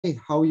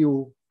how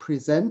you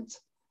present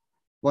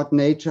what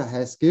nature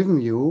has given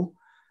you.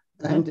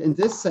 And in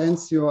this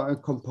sense, you're a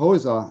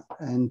composer,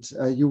 and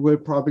you will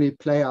probably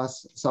play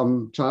us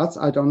some charts.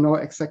 I don't know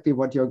exactly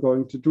what you're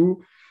going to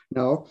do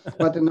now,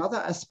 but another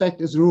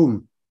aspect is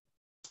room.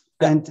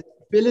 And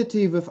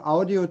ability with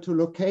audio to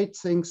locate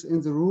things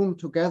in the room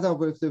together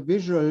with the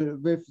visual,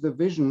 with the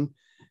vision.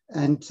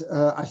 And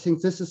I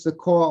think this is the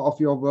core of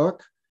your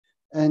work.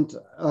 And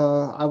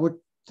I would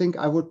think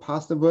I would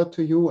pass the word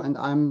to you, and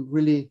I'm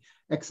really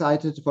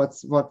excited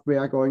what we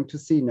are going to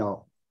see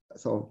now.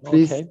 So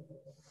please,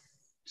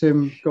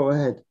 Tim, go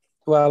ahead.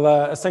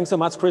 Well, thanks so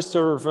much,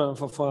 Christopher,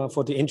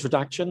 for the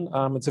introduction.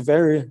 It's a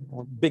very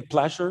big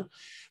pleasure.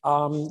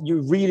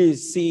 You really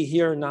see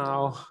here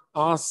now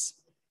us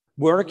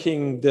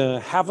working. The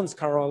Heavens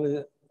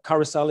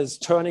Carousel is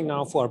turning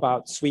now for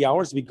about 3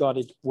 hours. We got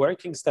it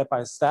working step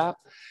by step.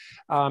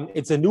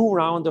 It's a new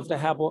round of the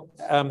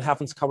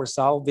Heavens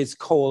Carousel. It's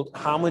called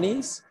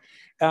Harmonies.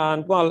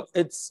 And well,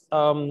 it's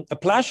a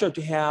pleasure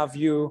to have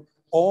you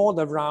all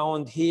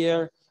around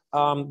here,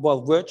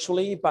 well,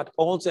 virtually, but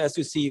also, as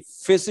you see,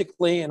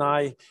 physically. And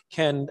I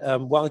can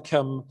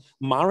welcome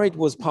Marit,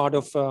 was part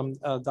of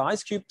the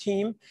IceCube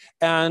team.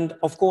 And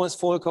of course,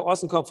 Volker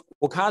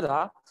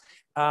Ossenkopf-Okada,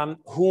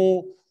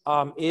 who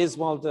is,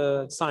 well,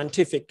 the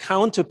scientific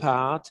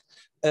counterpart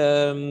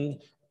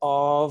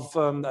of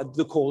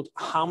the called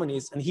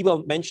Harmonies, and he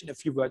will mention a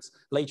few words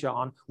later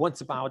on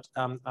what's about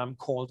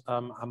called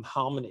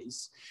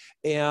Harmonies.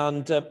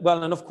 And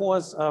well, and of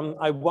course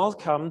I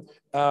welcome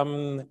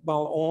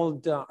well, all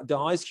the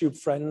IceCube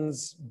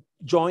friends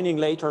joining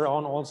later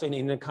on also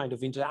in a kind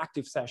of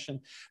interactive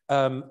session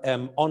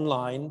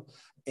online.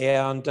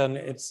 And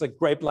it's a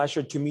great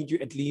pleasure to meet you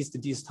at least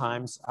at these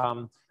times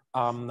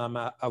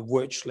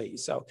virtually.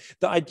 So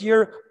the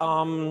idea,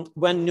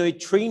 when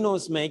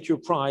neutrinos make you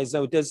cry,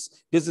 so this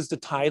is the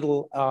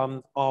title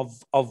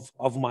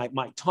of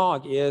my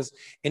talk, is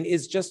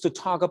just to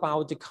talk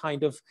about the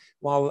kind of,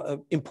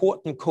 well,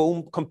 important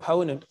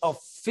component of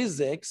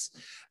physics,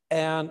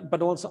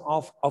 but also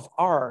of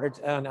art,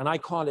 and I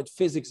call it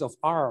physics of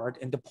art.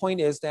 And the point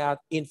is that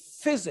in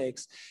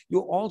physics,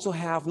 you also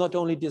have not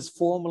only this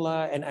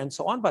formula and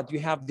so on, but you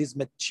have this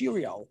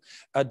material,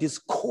 this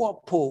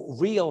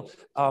corporeal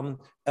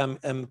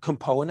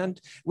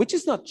component, which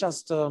is not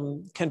just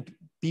can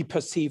be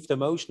perceived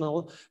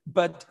emotional,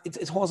 but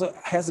it also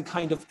has a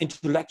kind of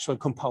intellectual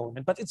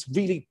component, but it's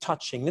really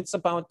touching. It's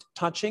about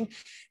touching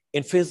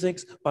in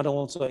physics, but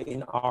also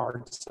in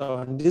art.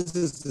 So this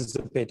is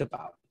a bit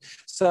about.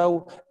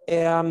 So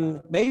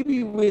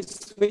maybe we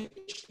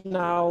switch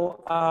now,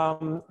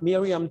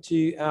 Miriam, to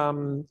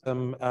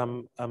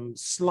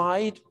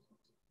slide.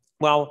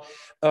 Well,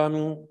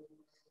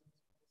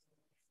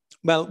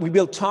 well, we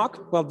will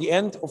talk, well, the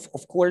end,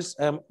 of course,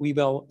 we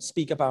will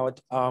speak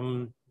about,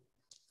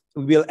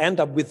 we will end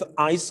up with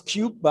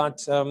IceCube,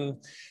 but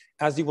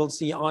as you will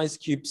see,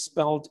 IceCube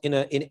spelled in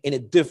a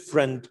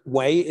different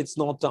way. It's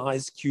not the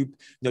IceCube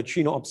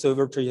Neutrino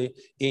Observatory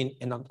in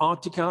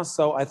Antarctica.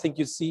 So I think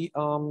you see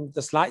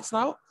the slides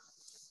now.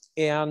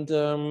 And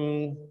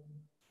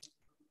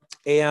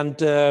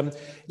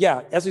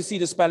yeah, as you see,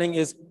 the spelling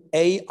is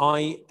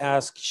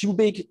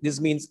AISCubic. This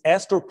means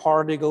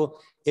astroparticle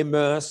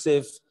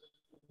immersive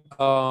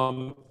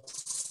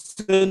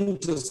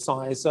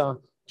synthesizer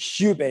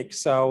cubic.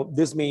 So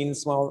this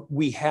means, well,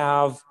 we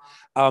have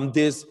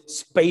this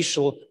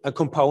spatial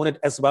component,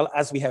 as well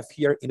as we have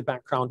here in the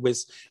background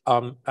with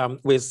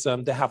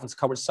the Heavens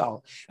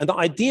Carousel. And the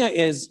idea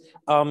is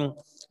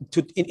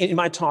in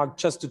my talk,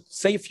 just to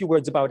say a few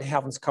words about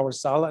Heavens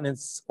Carousel, and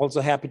it's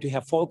also happy to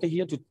have Volker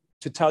here to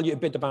tell you a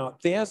bit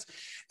about this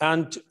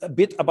and a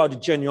bit about the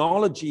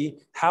genealogy,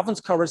 Heavens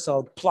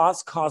Carousel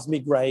plus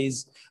cosmic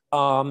rays,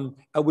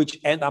 which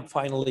end up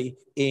finally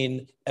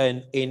in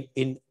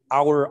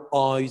our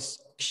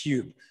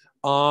IceCube.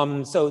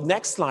 So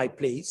next slide,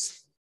 please.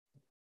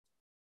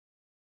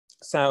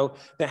 So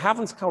the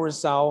Heavens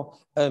Carousel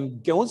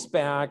goes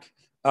back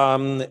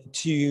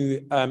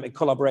to a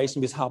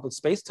collaboration with Hubble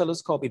Space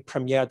Telescope. It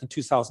premiered in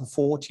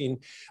 2014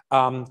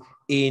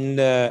 in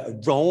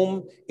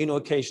Rome in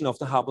occasion of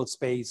the Hubble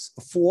Space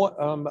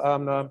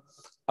 4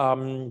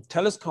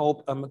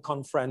 telescope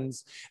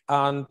conference.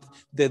 And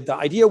the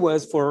idea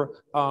was for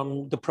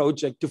the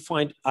project to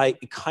find a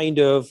kind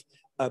of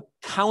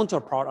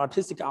counterpart,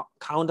 artistic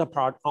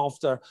counterpart of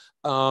the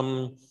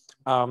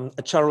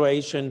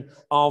acceleration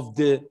of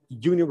the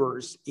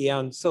universe.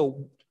 And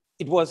so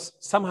it was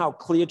somehow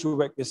clear to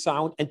work with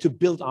sound and to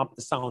build up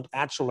the sound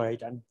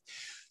accelerator. And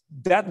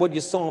that what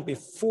you saw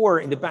before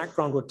in the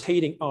background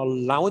rotating are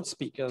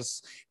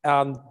loudspeakers,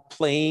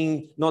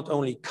 playing not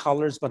only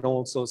colors, but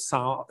also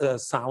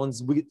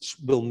sounds which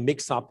will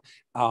mix up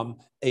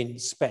in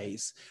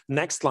space.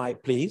 Next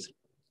slide, please.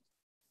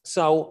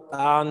 So,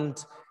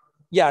 and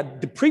yeah,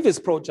 the previous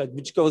project,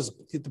 which goes,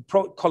 the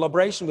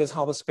collaboration with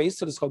Hubble Space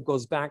Telescope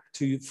goes back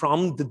to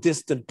from the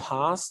distant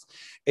past.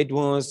 It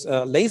was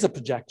laser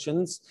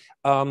projections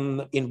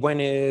in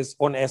Venice,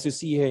 or as you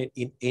see here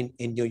in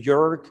New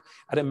York,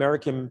 at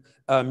American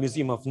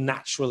Museum of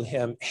Natural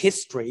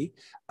History.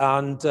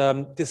 And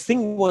this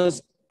thing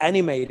was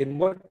animated. And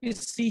what you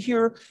see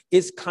here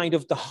is kind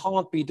of the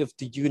heartbeat of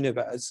the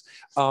universe,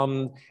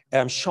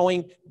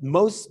 showing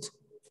most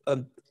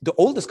the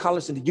oldest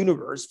colors in the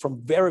universe from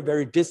very,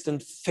 very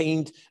distant,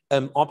 faint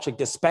object,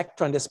 the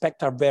spectra, and the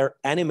spectra were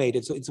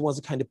animated. So it was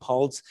a kind of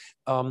pulse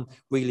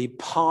really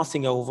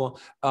passing over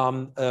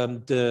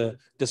the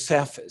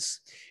surface.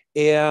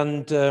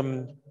 And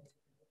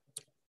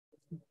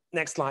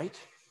next slide.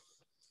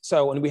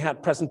 So, and we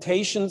had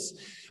presentations.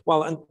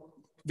 Well, and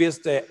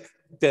with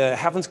the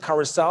Heavens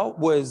Carousel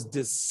was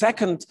the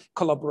second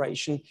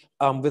collaboration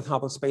with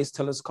Hubble Space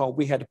Telescope.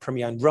 We had a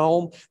premiere in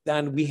Rome.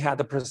 Then we had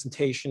a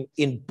presentation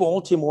in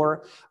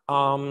Baltimore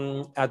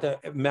at the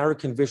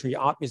American Visionary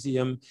Art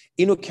Museum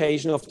in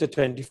occasion of the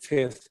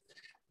 25th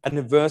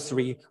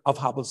anniversary of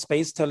Hubble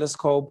Space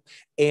Telescope.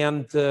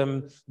 And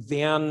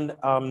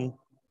then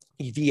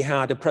we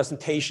had a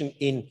presentation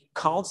in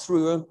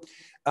Karlsruhe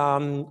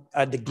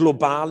at the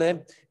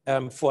Globale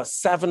for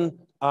 7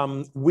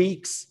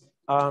 weeks.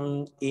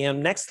 And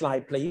next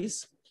slide,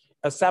 please.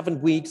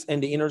 7 weeks in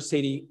the inner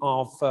city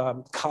of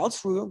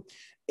Karlsruhe.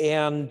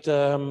 And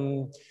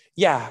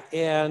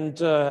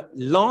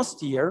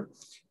last year,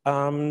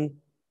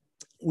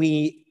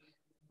 we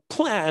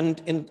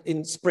planned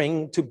in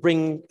spring to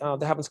bring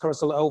the Heavens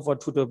Carousel over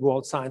to the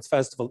World Science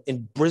Festival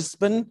in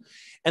Brisbane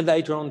and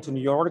later on to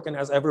New York. And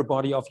as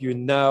everybody of you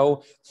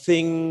know,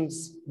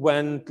 things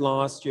went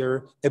last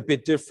year a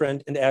bit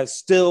different, and as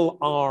still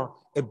are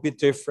a bit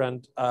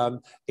different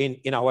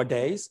in our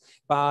days.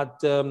 But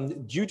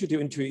due to the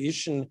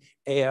intuition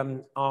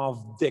of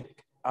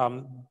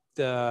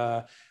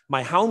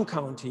my home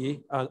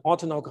county,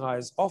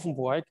 Otto-Naukreis,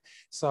 Offenburg,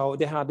 so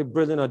they had a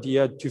brilliant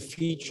idea to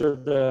feature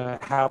the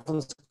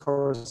Heavens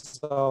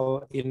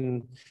Carousel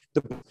in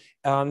the.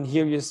 And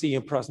here you see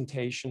a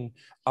presentation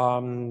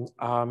in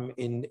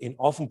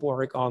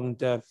Offenburg on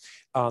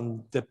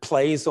the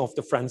place of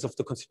the Friends of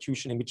the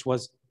Constitution, which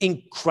was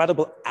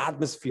incredible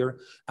atmosphere,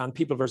 and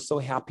people were so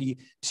happy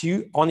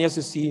to, as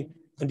you see,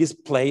 in this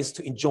place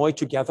to enjoy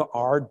together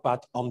art,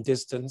 but on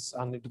distance,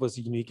 and it was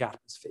a unique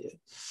atmosphere.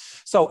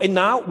 So, and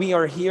now we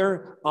are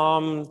here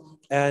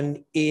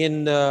and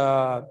in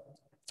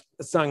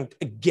St.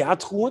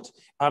 Gertrud.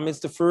 It's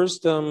the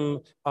first,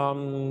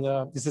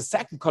 it's the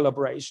second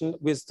collaboration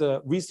with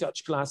the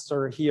research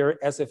cluster here,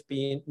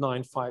 SFB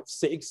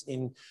 956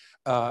 in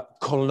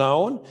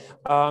Cologne.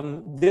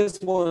 This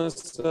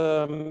was,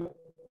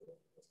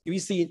 we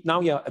see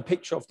now here a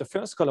picture of the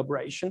first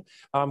collaboration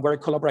where I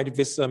collaborated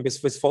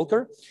with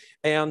Volker.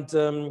 And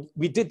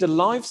we did the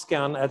live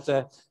scan at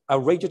the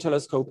radio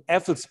telescope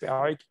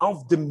Effelsberg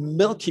of the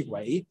Milky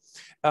Way.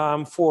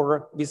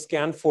 We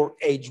scanned for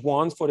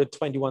H1 for the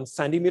 21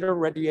 centimeter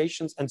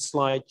radiations and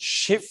slight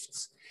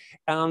shifts.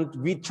 And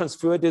we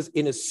transferred this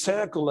in a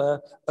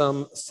circular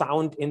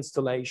sound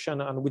installation,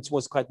 and which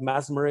was quite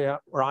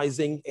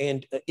mesmerizing,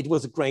 and it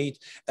was a great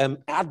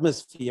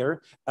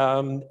atmosphere.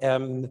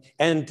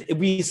 And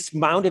we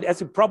mounted,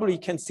 as you probably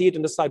can see it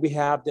on the side,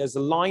 there's a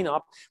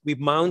lineup. We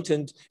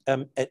mounted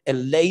a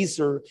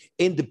laser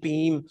in the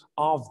beam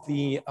of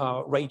the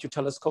radio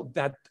telescope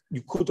that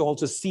you could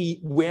also see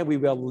where we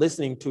were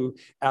listening to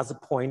as a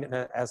point,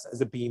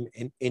 as a beam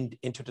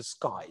into the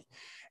sky.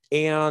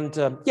 And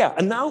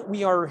and now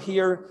we are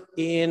here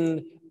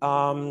in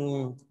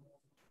Cologne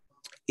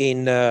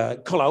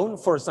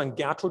for St.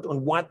 Gertrud,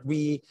 and what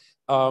we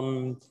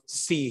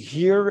see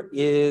here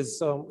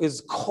is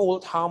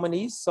called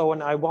Harmonies. So,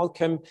 and I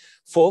welcome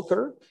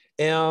Volker.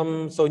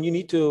 So you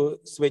need to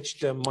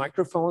switch the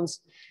microphones.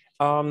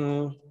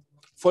 Volker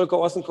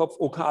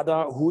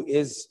Ossenkopf-Okada, who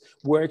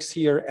works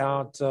here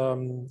at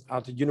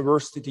the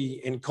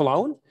university in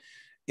Cologne.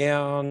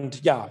 And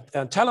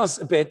tell us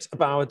a bit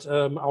about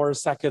our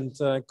second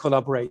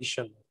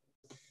collaboration.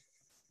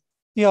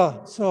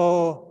 Yeah,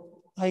 so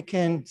I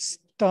can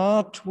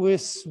start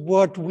with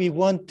what we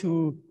want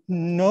to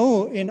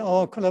know in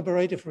our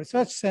collaborative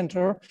research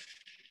center.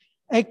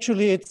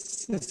 Actually,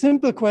 it's a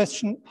simple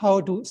question: how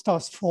do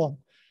stars form?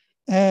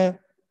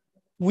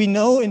 We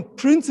know in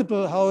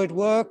principle how it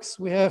works.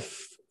 We have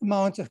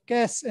amounts of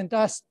gas and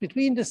dust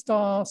between the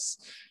stars.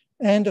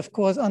 And of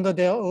course, under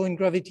their own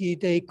gravity,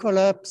 they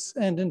collapse.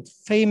 And a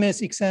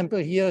famous example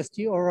here is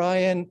the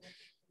Orion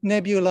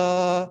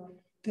Nebula.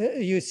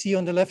 You see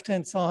on the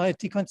left-hand side,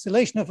 the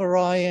constellation of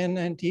Orion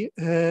and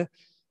the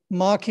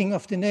marking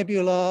of the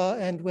nebula.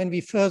 And when we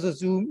further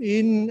zoom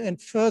in,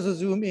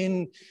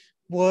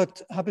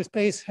 what Hubble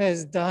Space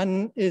has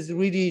done is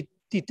really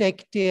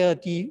detect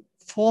the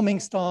forming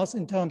stars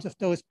in terms of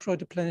those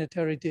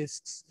protoplanetary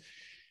disks.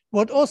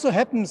 What also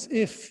happens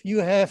if you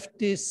have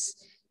this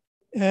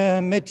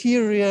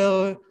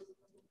material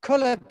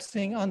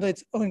collapsing under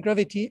its own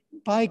gravity,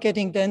 by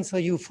getting denser,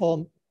 you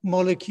form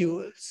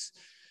molecules.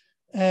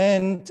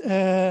 And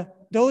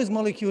those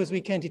molecules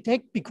we can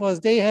detect because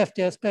they have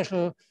their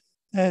special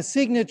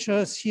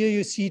signatures. Here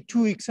you see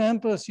two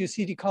examples. You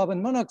see the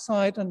carbon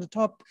monoxide on the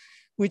top,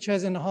 which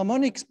has an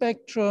harmonic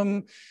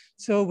spectrum.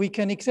 So we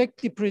can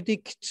exactly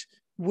predict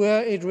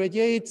where it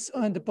radiates.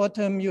 On the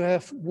bottom, you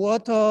have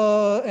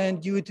water,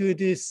 and due to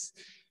this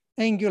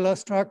angular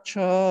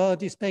structure,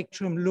 the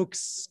spectrum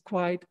looks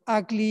quite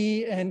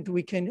ugly, and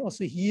we can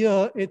also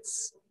hear it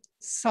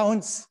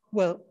sounds,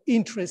 well,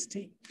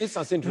 interesting. It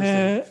sounds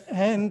interesting.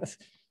 And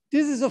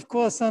this is, of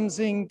course,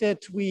 something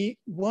that we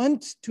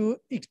want to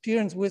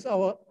experience with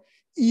our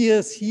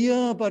ears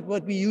here, but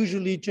what we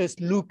usually just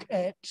look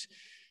at.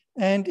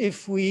 And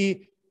if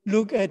we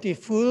look at the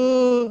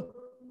full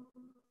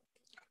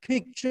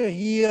picture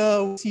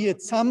here, we see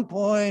at some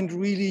point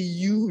really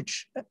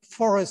huge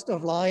forest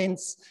of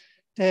lines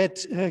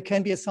that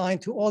can be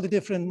assigned to all the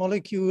different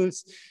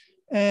molecules.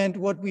 And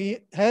what we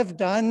have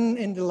done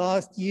in the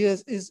last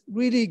years is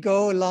really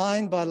go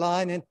line by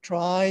line and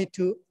try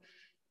to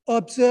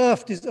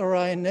observe this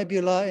Orion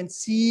Nebula and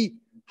see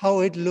how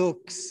it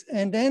looks.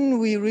 And then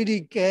we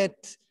really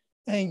get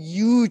a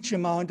huge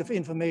amount of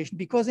information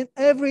because in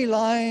every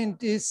line,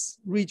 this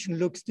region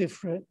looks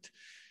different.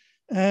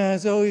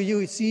 So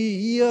you see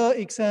here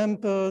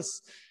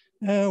examples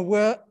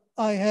where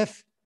I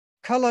have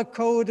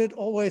color-coded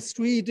always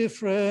 3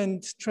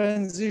 different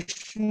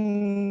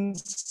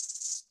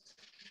transitions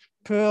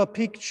per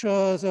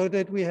picture so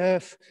that we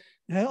have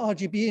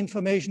RGB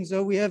information.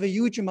 So we have a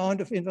huge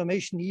amount of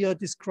information here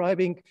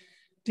describing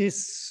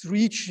this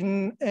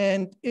region,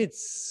 and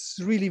it's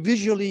really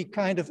visually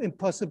kind of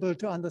impossible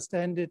to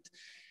understand it.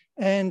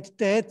 And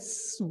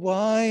that's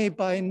why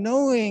by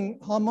knowing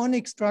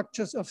harmonic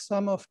structures of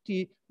some of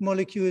the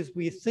molecules,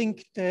 we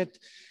think that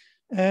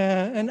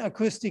an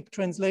acoustic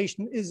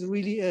translation is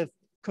really a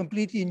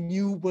completely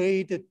new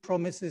way that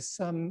promises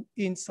some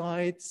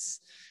insights.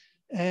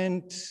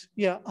 And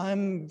yeah,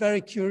 I'm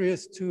very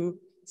curious to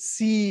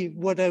see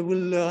what I will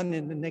learn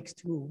in the next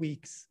 2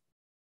 weeks.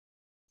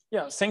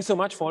 Yeah, thanks so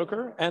much,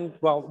 Volker. And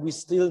well, we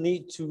still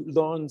need to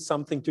learn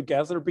something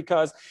together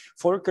because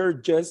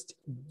Volker,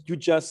 you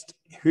just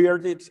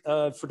heard it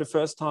for the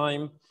first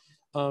time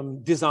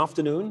this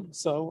afternoon.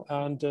 So,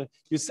 and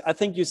I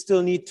think you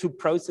still need to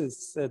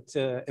process it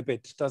a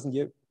bit, doesn't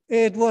you?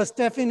 It was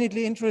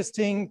definitely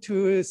interesting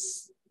to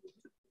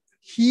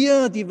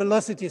hear the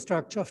velocity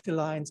structure of the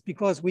lines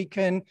because we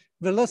can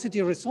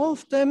velocity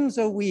resolve them,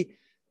 so we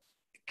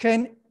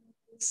can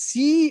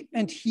see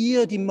and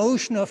hear the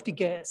motion of the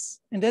gas.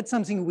 And that's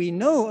something we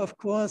know, of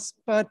course,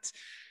 but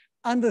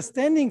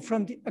understanding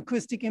from the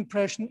acoustic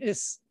impression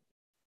is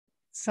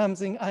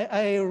something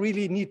I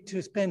really need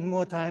to spend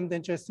more time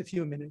than just a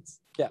few minutes.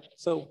 Yeah,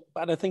 so,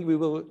 but I think we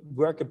will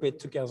work a bit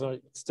together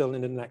still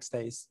in the next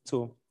days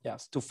to,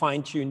 yes, to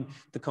fine tune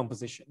the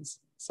compositions.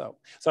 So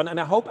and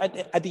I hope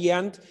at the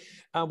end,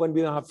 when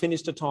we have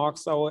finished the talk,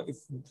 so if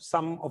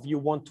some of you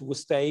want to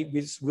stay,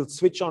 we'll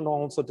switch on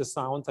also the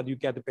sound that you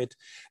get a bit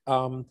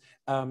a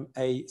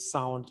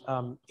sound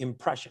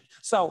impression.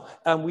 So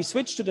we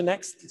switch to the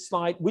next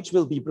slide, which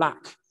will be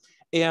black.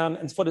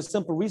 And for the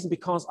simple reason,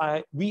 because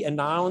we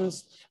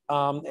announced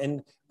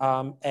a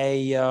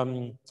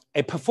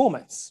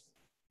performance.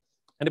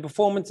 And the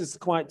performance is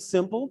quite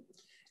simple.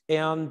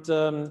 And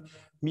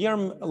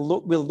Miriam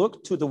will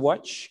look to the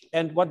watch.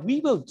 And what we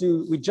will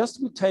do, we just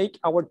will take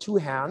our 2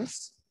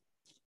 hands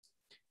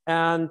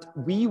and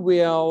we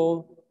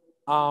will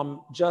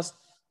just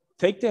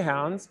take the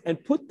hands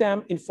and put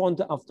them in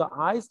front of the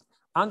eyes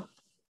and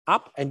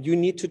up. And you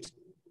need to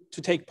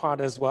take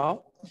part as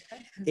well.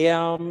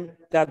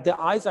 That the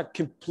eyes are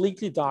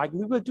completely dark.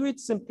 We will do it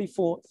simply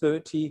for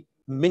 30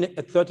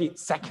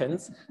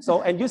 seconds.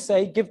 So, and you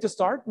say, give the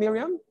start,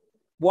 Miriam.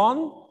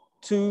 1,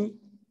 2,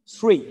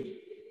 3.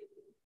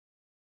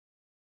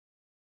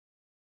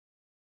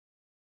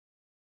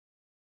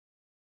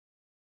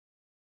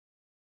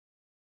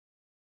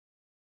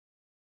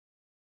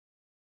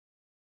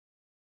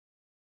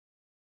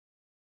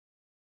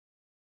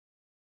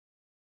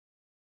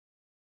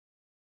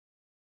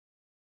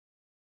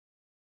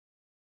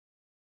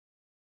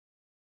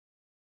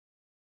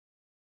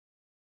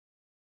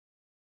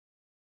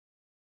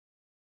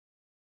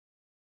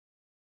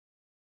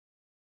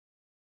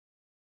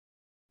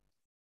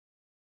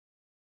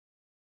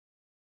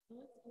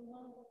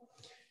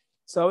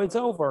 So it's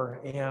over,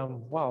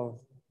 and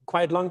well,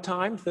 quite long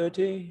time,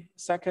 30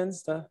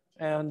 seconds.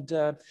 And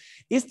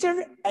is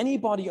there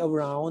anybody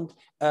around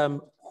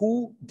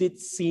who did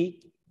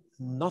see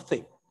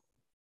nothing?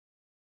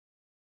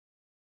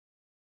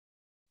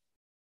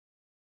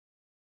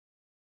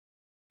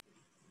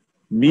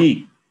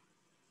 Me.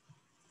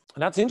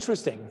 That's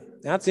interesting.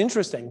 That's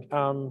interesting.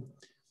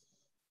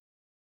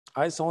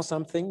 I saw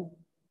something.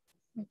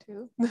 Me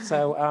too.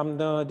 So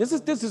this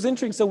is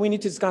interesting. So we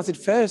need to discuss it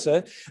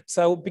further.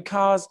 So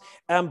because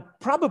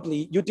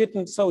probably you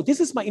didn't. So this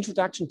is my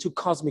introduction to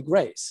cosmic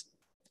rays.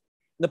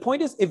 The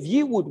point is, if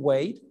you would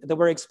wait, there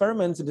were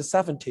experiments in the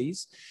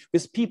 70s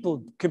with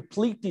people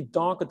completely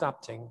dark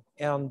adapting,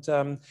 and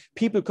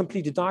people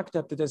completely dark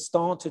adapted. They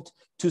started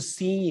to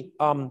see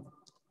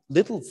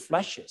little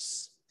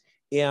flashes,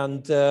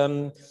 and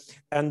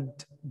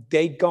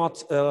they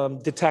got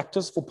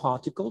detectors for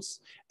particles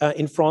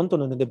in front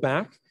and in the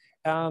back,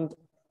 and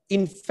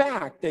in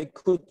fact they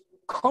could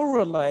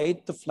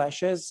correlate the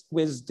flashes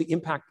with the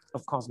impact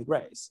of cosmic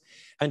rays.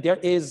 And there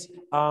is,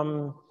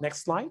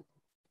 next slide,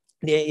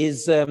 there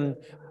is,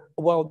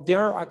 well,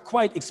 there are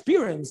quite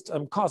experienced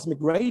cosmic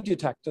ray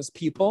detectors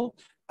people,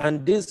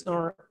 and these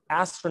are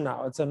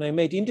astronauts. And I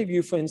made an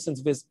interview, for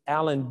instance, with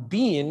Alan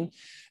Bean.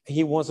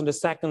 He was on the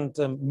second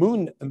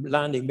moon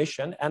landing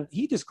mission, and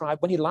he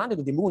described when he landed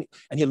at the moon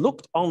and he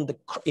looked on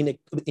in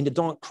the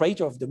dark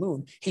crater of the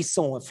moon, he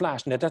saw a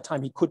flash, and at that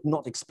time he could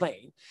not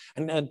explain.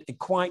 And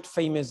quite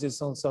famous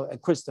is also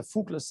Christoph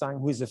Vogelsang,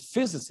 who is a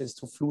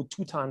physicist who flew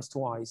 2 times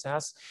to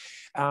ISS,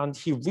 and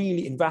he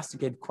really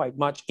investigated quite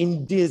much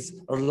in these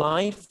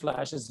light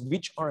flashes,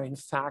 which are in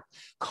fact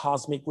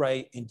cosmic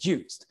ray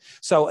induced.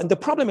 So, and the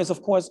problem is,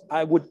 of course,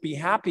 I would be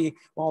happy,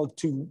 well,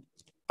 to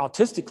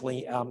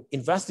artistically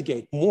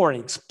investigate more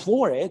and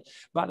explore it,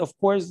 but of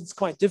course it's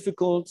quite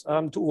difficult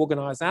to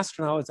organize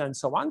astronauts and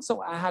so on.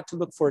 So I had to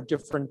look for a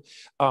different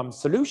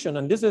solution,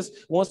 and this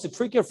was the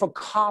trigger for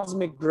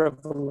cosmic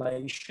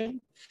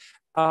revelation.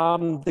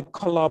 The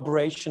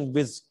collaboration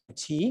with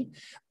IT,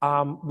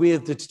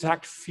 with the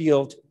detect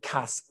field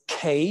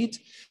cascade.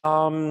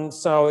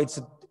 So it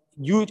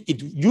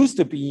used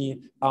to be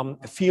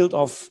a field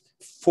of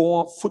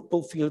 4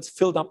 football fields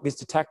filled up with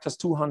detectors,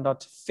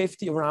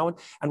 250 around.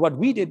 And what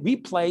we did, we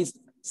placed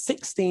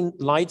 16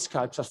 light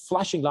sculptures,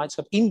 flashing light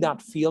sculptures in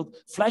that field,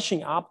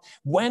 flashing up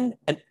when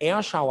an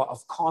air shower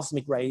of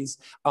cosmic rays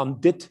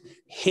did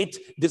hit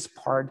this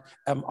part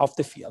of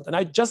the field. And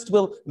I just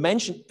will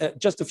mention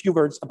just a few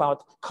words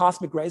about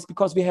cosmic rays,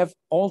 because we have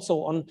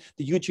also on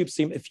the YouTube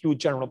stream a few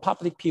general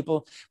public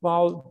people.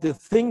 Well, the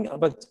thing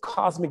about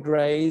cosmic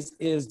rays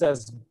is that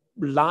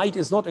light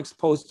is not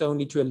exposed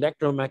only to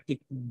electromagnetic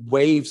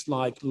waves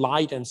like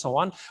light and so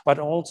on, but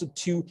also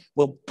to,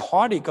 well,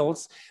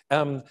 particles,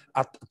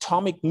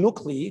 atomic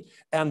nuclei,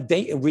 and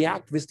they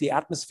react with the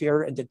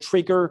atmosphere and they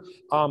trigger,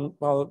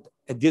 well,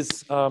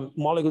 these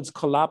molecules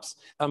collapse,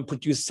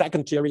 produce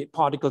secondary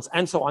particles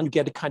and so on. You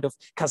get a kind of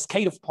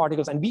cascade of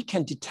particles, and we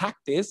can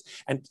detect this.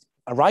 And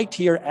right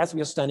here, as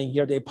we are standing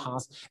here, they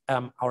pass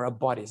our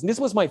bodies. And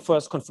this was my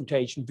first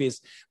confrontation with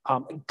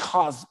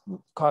cosmic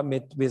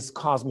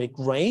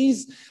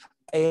rays.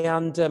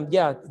 And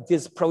yeah,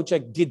 this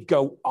project did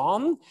go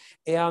on,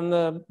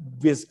 and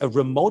with a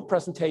remote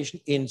presentation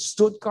in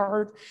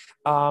Stuttgart.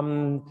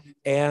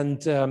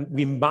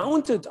 We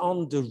mounted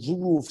on the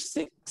roof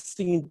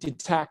 16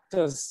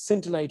 detectors,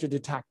 scintillator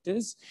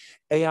detectors,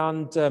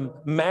 and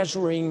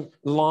measuring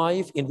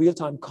live in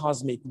real-time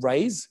cosmic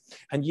rays.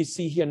 And you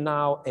see here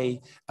now a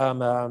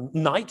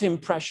night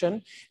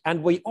impression.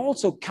 And we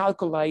also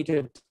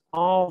calculated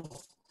of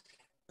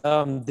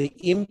the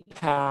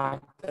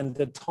impact and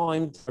the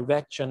time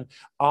direction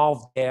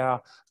of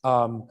their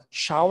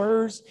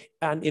showers.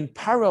 And in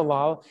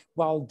parallel,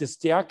 while the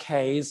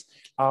staircase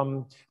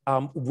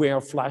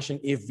were flashing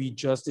if we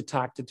just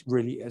detected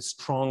really a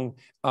strong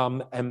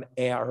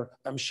air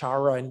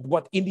shower. And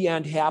what in the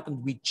end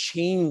happened, we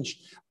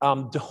changed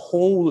the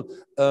whole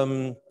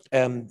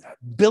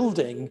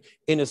building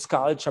in a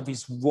sculpture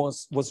which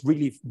was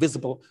really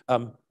visible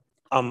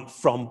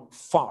from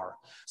far.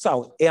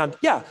 So, and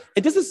yeah,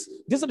 and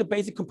these are the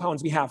basic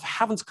components. We have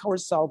heaven's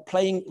carousel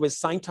playing with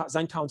sign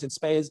towns in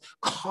space,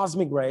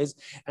 cosmic rays,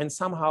 and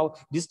somehow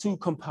these 2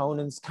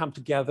 components come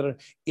together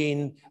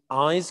in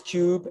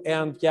IceCube.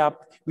 And yeah,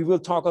 we will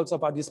talk also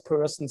about this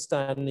person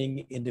standing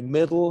in the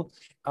middle.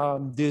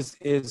 This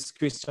is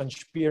Christian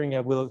Spiering.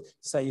 I will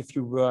say a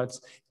few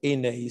words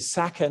in a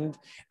second.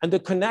 And the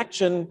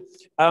connection,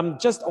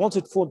 just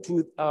also for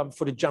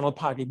the general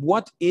public,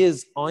 what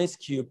is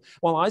IceCube?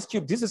 Well,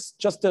 IceCube, this is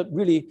just a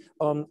really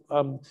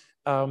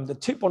the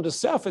tip on the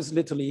surface,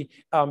 literally,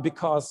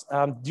 because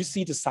you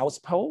see the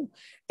South Pole.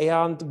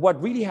 And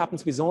what really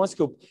happens with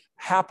IceCube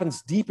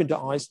happens deep in the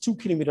ice, 2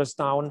 kilometers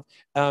down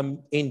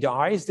in the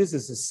ice. This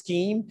is a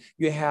scheme.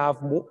 You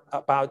have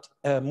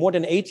more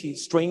than 80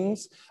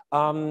 strings.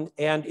 And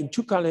in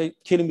 2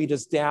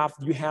 kilometers depth,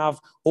 you have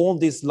all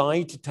these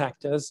light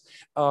detectors,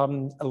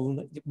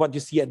 what you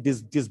see at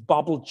this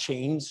bubble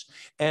change.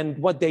 And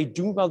what they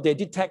do, well, they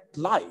detect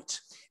light.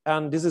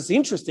 And this is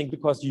interesting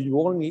because you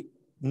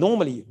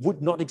normally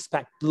would not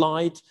expect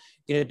light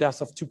in a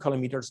depth of 2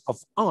 kilometers of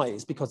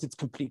ice because it's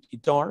completely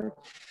dark.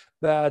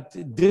 But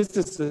this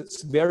is a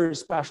very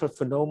special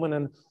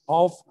phenomenon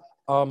of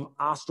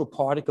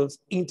astroparticles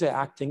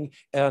interacting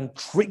and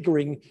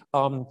triggering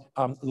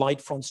light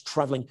fronts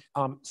traveling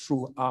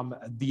through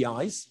the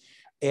ice.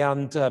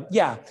 And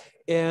yeah,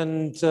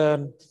 and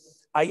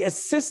I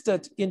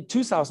assisted in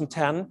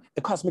 2010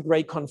 a cosmic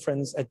ray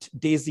conference at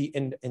DESI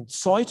in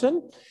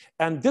Zeuthen.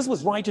 And this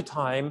was right at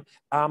time,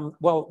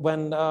 well,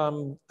 when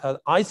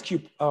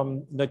IceCube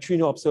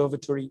Neutrino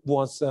Observatory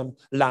was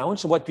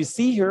launched. What we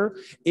see here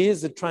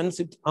is a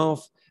transit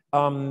of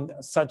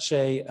such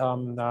a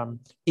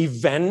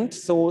event,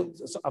 so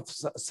of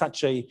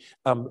such a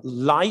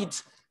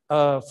light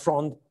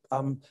front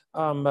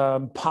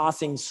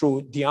passing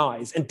through the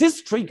eyes. And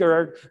this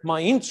triggered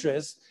my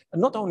interest,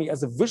 not only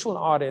as a visual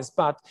artist,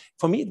 but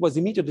for me, it was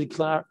immediately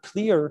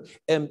clear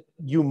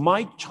you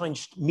might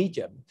change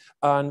medium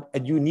and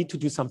you need to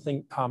do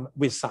something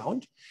with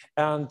sound.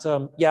 And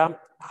yeah,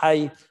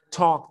 I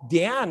talked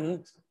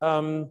then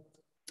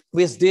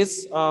with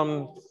this,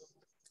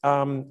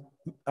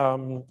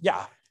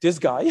 this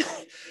guy.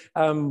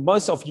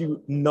 Most of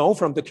you know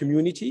from the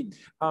community.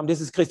 This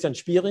is Christian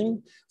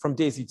Spiering from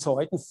DESI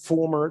Zeuthen,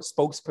 former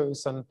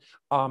spokesperson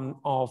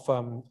of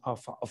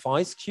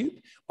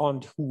IceCube,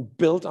 and who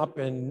built up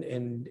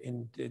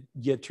in the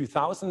year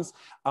 2000s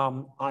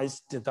the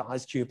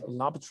IceCube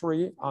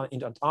Laboratory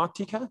in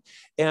Antarctica.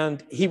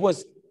 And he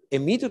was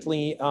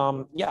immediately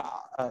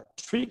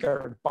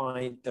triggered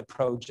by the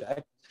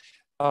project,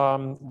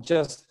 to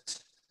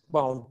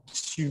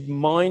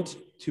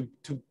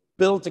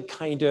build a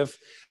kind of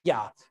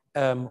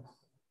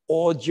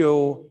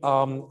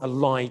audio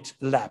light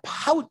lab.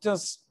 How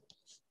does,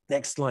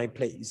 next slide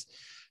please.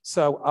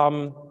 So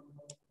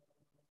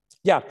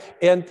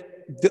and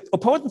the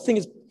important thing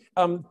is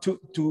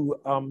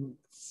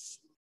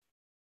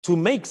to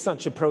make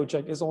such a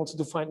project is also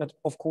to find that,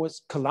 of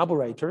course,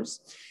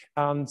 collaborators.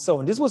 And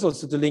this was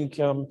also the link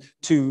to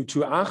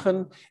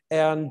Aachen.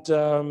 And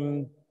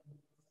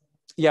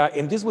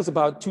and this was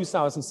about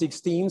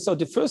 2016. So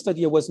the first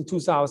idea was in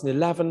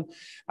 2011.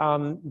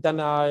 Then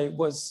I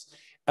was,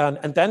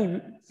 and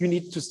then you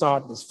need to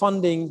start with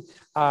funding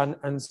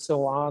and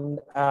so on.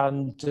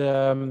 And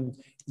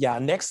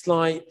next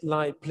slide,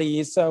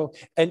 please. So,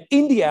 and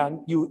in the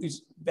end,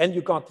 when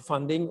you got the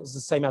funding, it's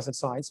the same as in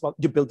science. Well,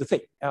 you build the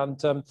thing. And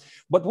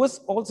what was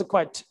also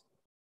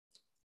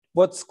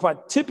what's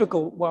quite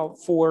typical, well,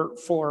 for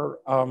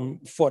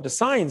the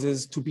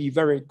sciences to be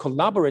very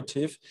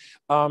collaborative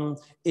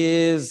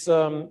is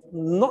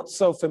not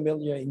so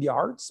familiar in the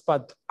arts,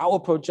 but our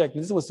project,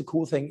 this was the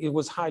cool thing, it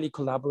was highly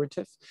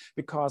collaborative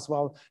because,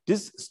 well,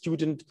 this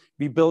student,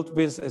 we built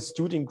with a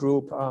student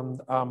group,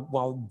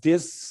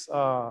 this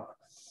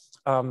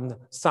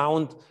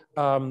sound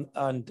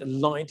and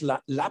light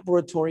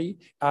laboratory,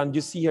 and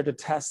you see here the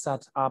test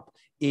set up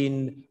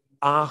in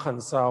Aachen.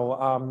 So,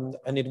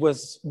 and it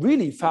was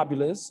really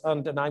fabulous.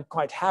 And I'm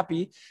quite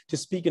happy to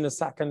speak in a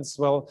second as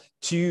well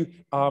to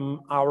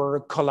our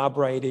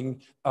collaborating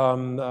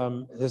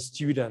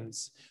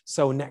students.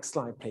 So next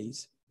slide,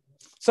 please.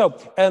 So,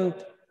 and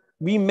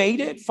we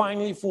made it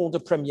finally for the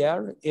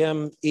premiere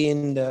in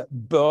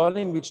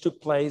Berlin, which took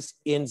place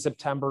in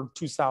September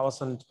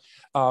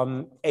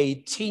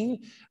 2018.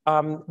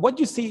 What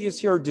you see is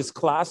here this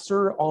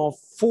cluster of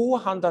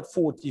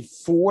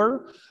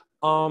 444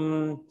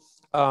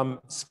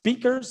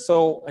 speakers.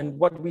 So, and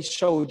what we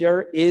show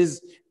there is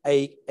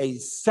a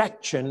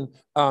section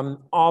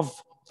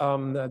of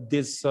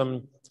this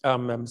of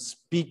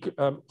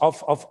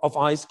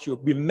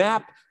IceCube. We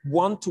map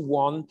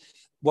one-to-one,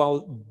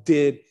 well,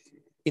 the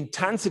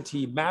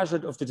intensity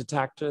measured of the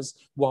detectors,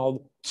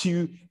 well,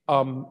 to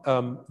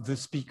the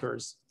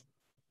speakers.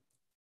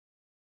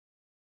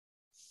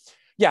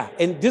 Yeah,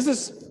 and this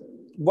is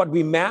what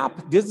we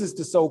map. This is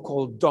the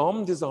so-called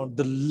DOM. These are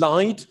the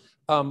light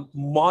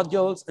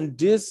modules, and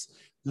this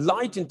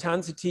light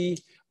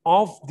intensity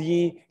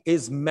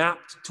is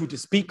mapped to the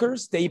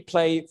speakers. They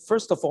play,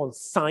 first of all,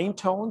 sine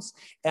tones,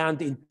 and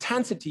the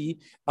intensity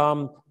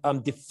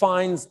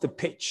defines the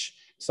pitch.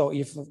 So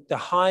if the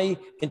high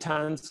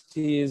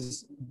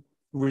intensities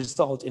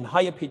result in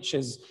higher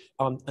pitches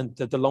and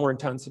the lower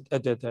intensity,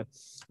 the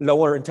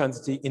lower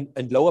intensity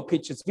in lower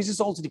pitches, this is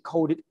also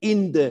decoded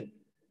in the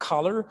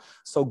color.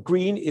 So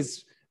green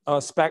is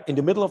in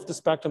the middle of the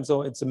spectrum,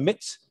 so it's a mid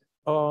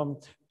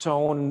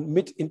tone,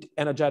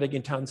 mid-energetic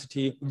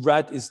intensity.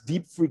 Red is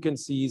deep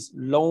frequencies,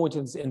 low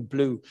intensity, and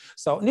blue.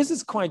 So and this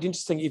is quite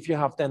interesting if you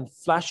have then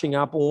flashing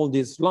up all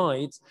these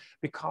lights,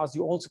 because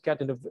you also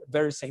get in the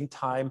very same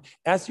time,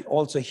 as you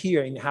also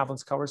hear in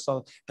Heaven's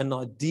Carousel, an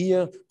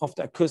idea of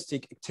the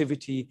acoustic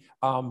activity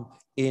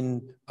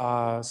in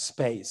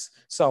space.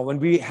 So when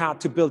we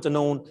had to build our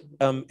own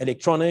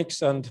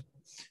electronics, and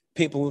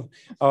people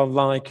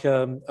like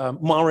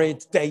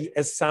Marit, they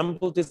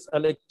assembled this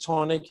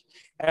electronic.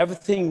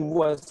 Everything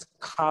was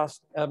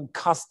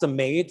custom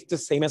made, the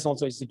same as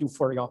also as you do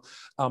for your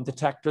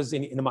detectors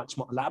in a much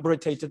more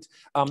elaborated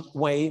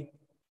way.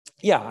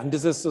 Yeah, and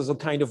this is also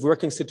kind of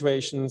working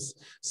situations.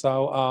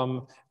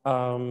 So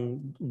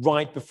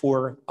right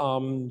before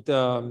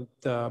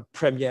the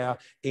premiere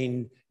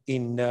in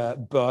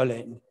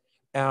Berlin.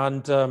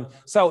 And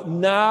so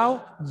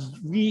now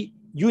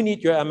you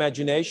need your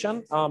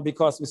imagination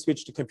because we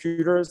switched to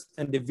computers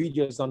and the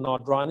videos are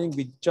not running.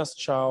 We just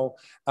show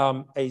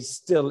a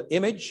still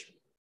image.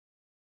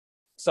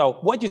 So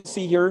what you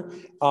see here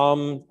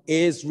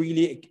is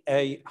really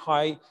a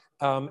high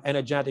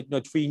energetic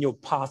neutrino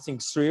passing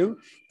through.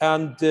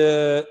 And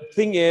the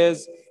thing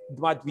is,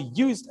 what we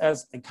used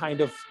as a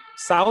kind of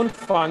sound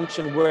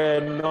function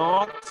were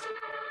not.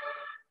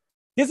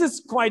 This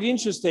is quite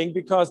interesting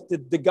because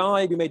the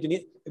guy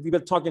we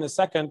will talk in a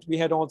second, we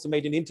had also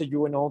made an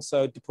interview, and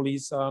also the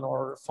police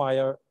or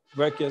fire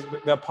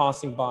were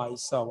passing by.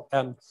 So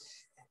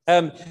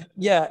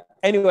yeah.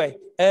 Anyway,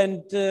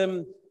 and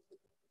the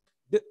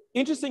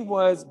interesting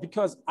was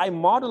because I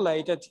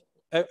modulated.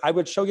 I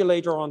will show you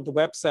later on the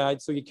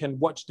website, so you can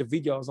watch the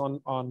videos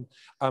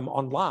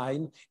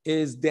online.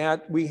 Is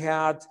that we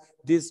had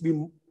this?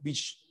 We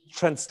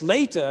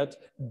translated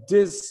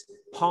this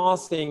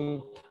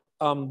passing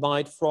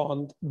light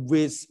front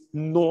with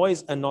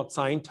noise and not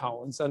sine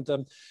tones. And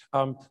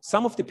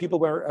some of the people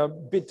were a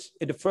bit,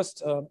 in the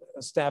first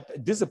step,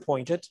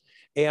 disappointed.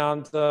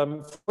 And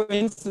for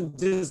instance,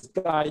 this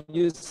guy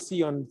you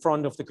see on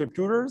front of the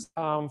computers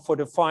for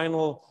the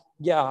final,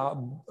 yeah,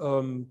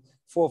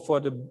 for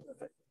the,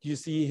 you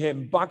see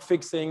him bug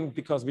fixing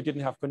because we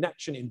didn't have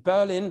connection in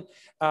Berlin.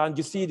 And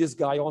you see this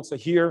guy also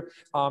here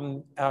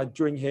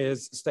during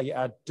his stay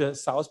at the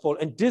South Pole.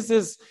 And this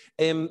is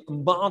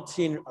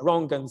Martin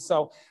Rongen.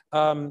 So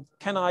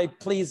can I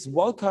please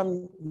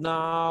welcome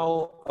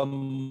now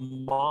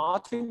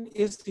Martin?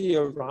 Is he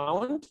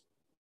around?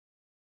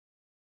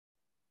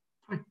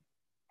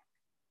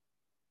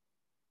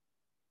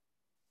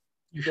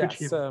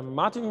 Yes,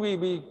 Martin,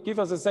 we give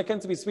us a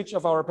second. We switch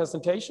off our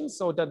presentation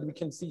so that we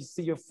can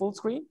see your full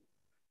screen.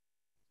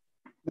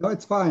 No,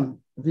 it's fine.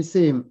 We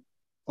see him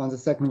on the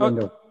second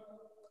window.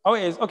 Oh,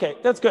 yes. Okay,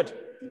 that's good.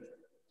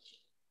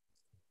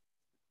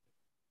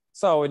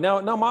 So now,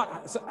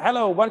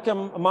 hello,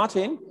 welcome,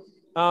 Martin.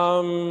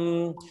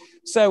 When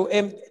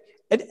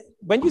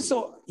you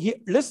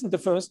listened the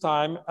first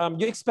time,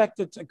 you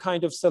expected a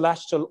kind of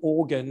celestial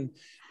organ.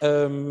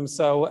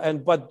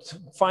 But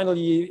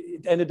finally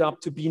it ended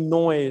up to be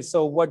noise.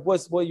 So what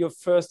were your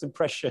first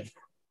impression?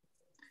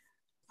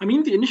 I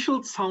mean, the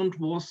initial sound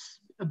was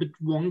a bit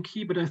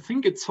wonky, but I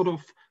think it sort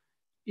of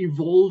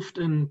evolved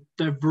and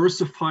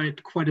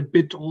diversified quite a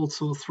bit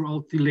also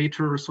throughout the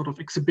later sort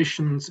of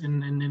exhibitions in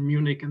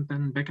Munich and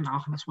then back in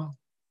Aachen as well.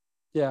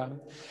 Yeah.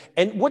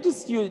 And what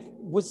is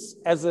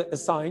as a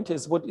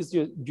scientist, what is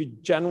your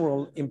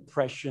general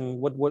impression?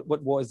 What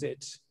was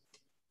it?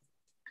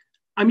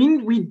 I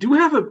mean, we do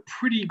have a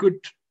pretty good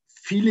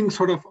feeling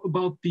sort of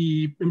about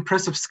the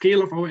impressive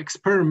scale of our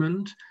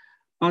experiment,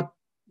 but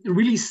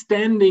really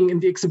standing in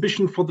the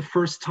exhibition for the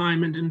first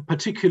time, and in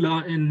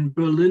particular in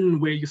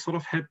Berlin, where you sort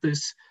of had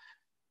this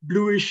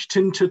bluish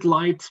tinted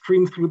light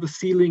stream through the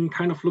ceiling,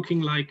 kind of looking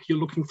like you're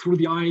looking through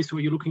the eyes or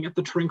you're looking at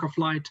the trunk of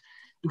light,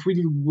 and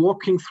really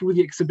walking through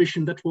the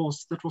exhibition, that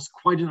was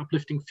quite an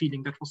uplifting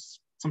feeling. That was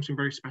something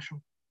very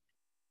special.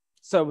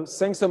 So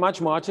thanks so much,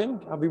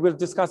 Martin. We will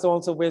discuss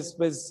also with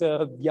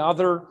the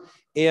other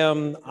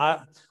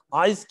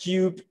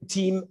IceCube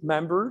team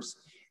members.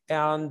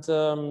 And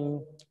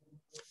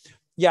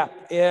yeah,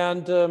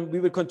 and we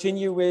will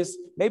continue with,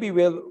 maybe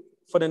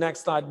for the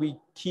next slide, we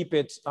keep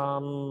it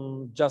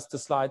just the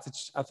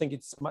slides. I think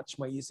it's much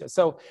more easier.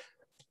 So,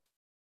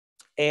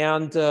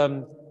 and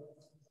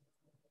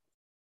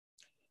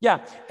yeah,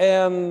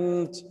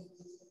 and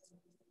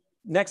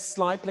next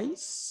slide,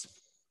 please.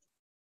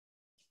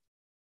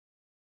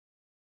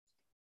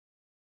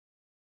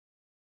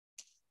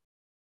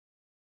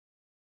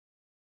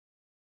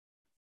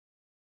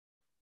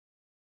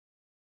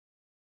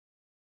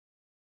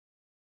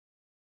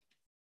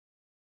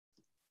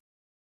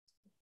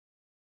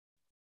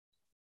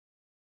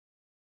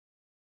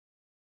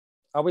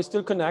 Are we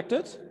still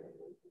connected?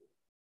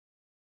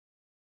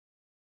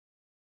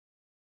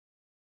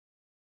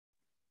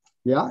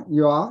 Yeah,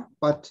 you are,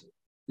 but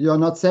you're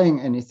not saying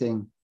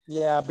anything.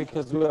 Yeah,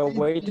 because we are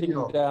waiting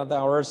that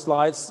our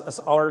slides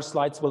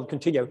will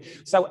continue.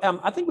 So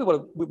I think we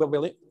will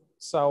really.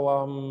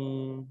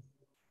 So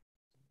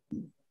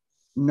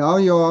now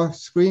your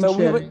screen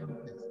sharing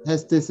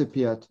has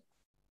disappeared.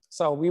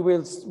 So we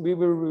will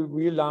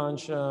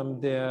relaunch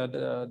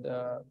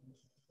the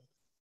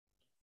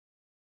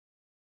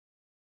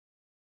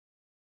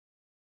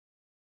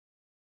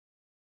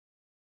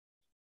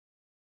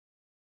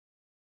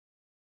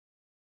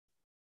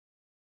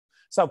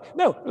So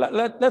no,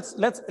 let's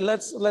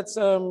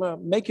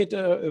make it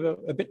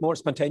a bit more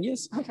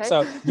spontaneous. Okay.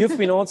 So you've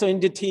been also in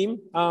the team,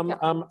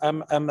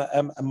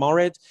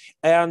 Moritz,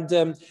 and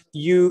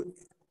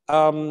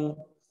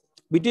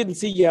we didn't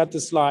see yet the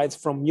slides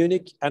from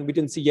Munich, and we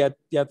didn't see yet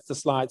the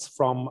slides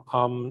from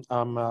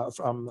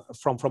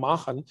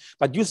Aachen,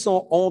 but you saw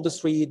all the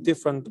three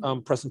different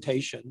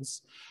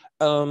presentations.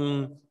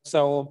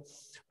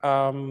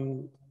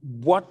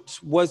 What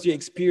was your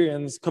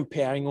experience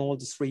comparing all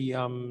the three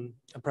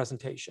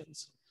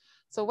presentations?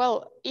 So,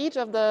 well, each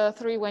of the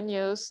three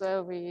venues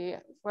we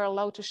were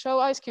allowed to show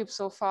IceCube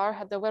so far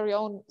had their very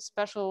own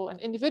special and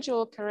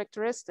individual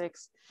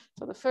characteristics.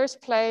 So the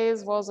first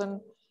place was a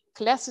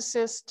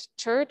classicist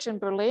church in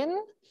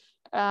Berlin,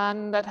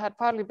 and that had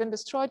partly been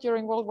destroyed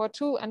during World War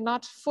II and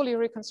not fully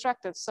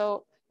reconstructed.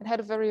 So it had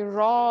a very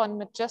raw and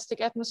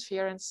majestic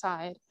atmosphere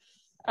inside.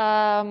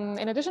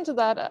 In addition to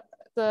that,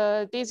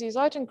 the DZ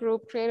Zeuthen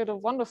group created a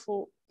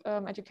wonderful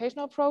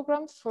educational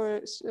program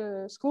for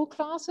school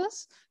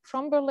classes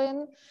from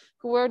Berlin,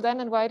 who were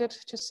then invited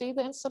to see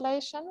the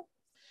installation.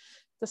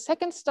 The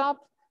second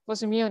stop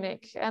was in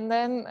Munich. And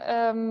then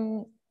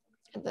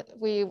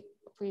we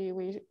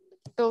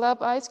built up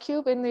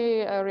IceCube in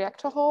the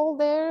reactor hall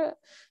there.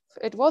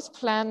 It was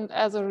planned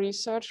as a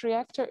research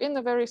reactor in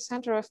the very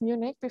center of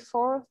Munich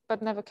before,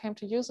 but never came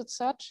to use it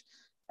such.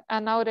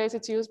 And nowadays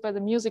it's used by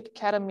the Music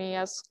Academy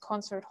as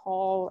concert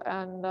hall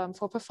and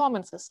for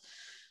performances.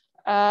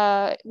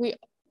 We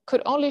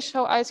could only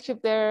show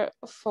IceCube there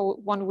for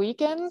one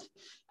weekend,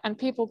 and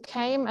people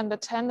came and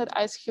attended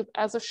IceCube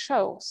as a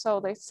show. So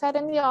they sat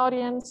in the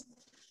audience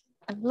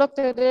and looked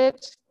at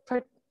it.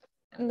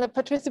 And the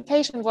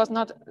participation was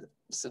not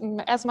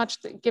as much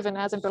given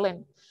as in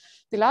Berlin.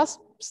 The last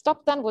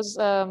stop then was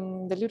the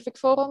Ludwig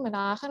Forum in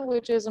Aachen,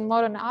 which is a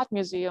modern art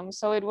museum.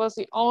 So it was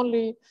the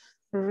only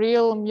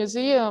real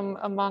museum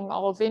among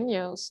all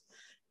venues.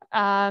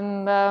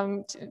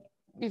 And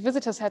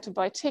visitors had to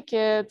buy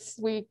tickets.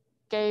 We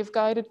gave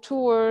guided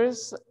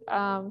tours.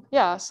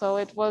 Yeah, so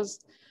it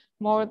was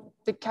more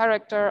the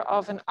character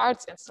of an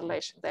arts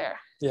installation there.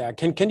 Yeah,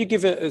 can you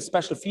give a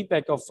special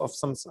feedback of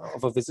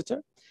a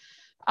visitor?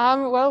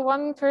 Well,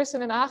 one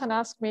person in Aachen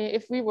asked me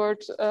if we were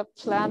to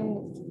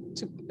plan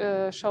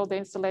to show the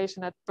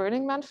installation at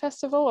Burning Man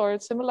Festival or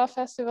at similar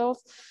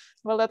festivals.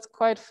 Well, that's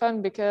quite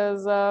fun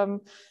because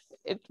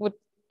it would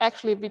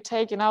actually be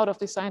taken out of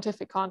the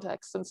scientific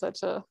context in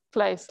such a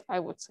place, I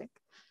would think.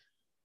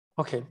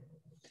 Okay.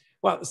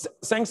 Well,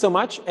 thanks so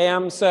much.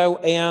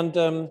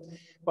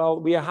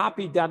 Well, we are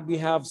happy that we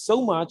have so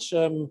much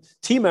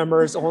team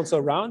members also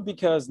around,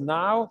 because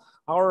now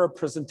our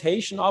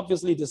presentation,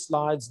 obviously the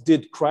slides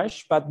did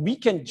crash, but we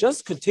can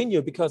just continue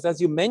because,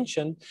 as you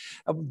mentioned,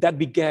 that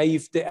we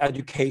gave the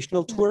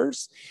educational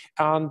tours,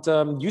 and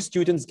you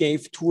students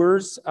gave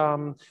tours,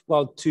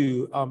 well,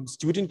 to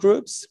student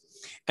groups,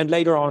 and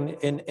later on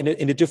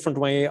in a different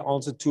way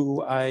also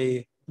to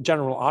a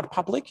general art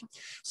public.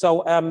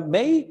 So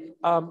may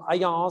I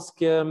ask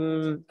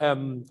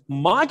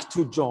Mark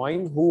to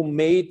join, who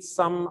made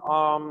some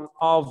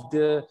of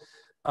the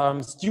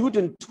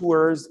student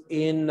tours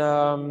in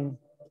Berlin.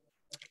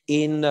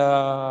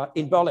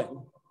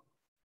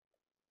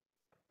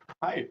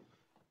 Hi.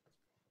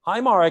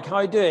 Hi, Mark. How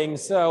are you doing?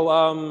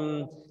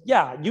 So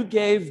yeah, you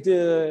gave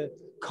the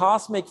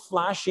cosmic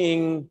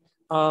flashing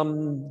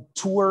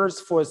tours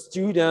for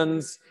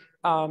students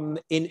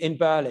in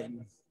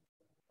Berlin.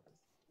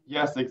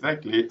 Yes,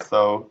 exactly.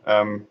 So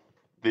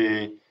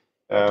the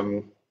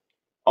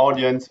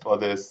audience for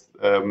this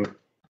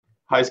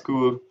high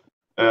school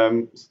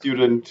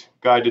student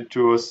guided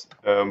tours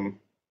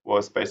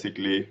was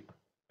basically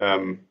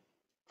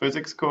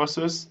physics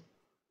courses.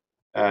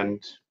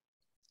 And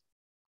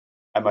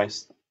am I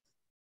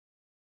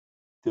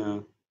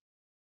still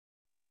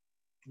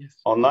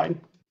online?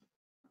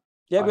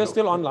 Yeah, we're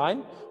still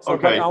online. So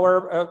okay.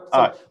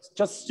 Our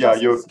just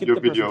your skip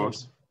the video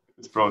is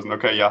frozen.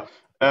 Okay, yeah.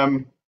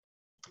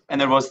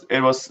 And it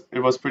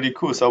was pretty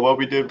cool. So what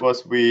we did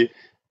was we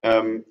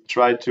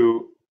tried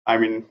to. I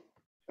mean,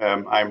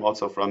 I'm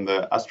also from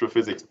the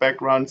astrophysics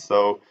background,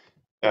 so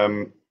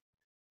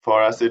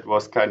for us it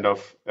was kind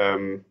of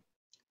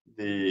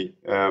the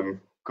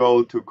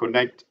goal to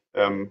connect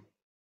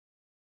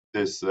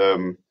these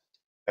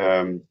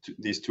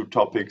two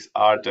topics,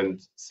 art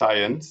and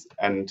science,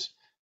 and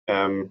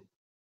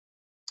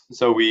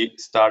so we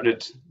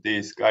started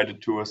these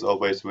guided tours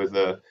always with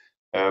a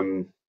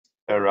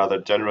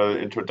rather general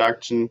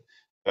introduction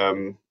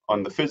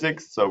on the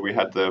physics. So we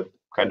had the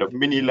kind of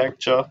mini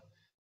lecture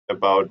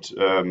about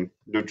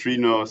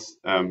neutrinos,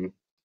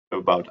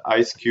 about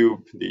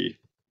IceCube, the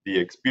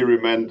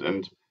experiment,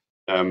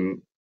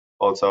 and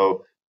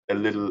also a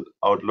little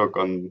outlook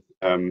on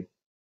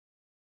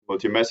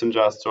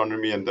multi-messenger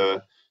astronomy.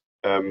 And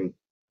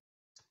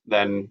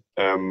then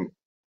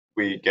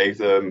we gave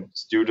the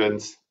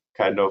students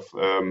kind of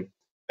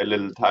a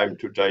little time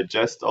to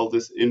digest all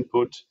this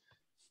input.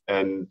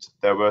 And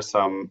there were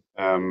some,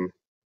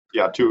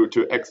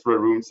 two extra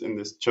rooms in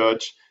this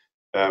church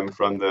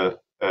from the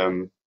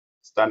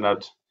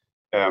standard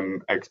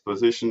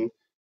exposition,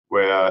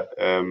 where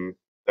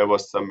there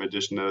was some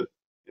additional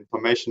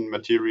information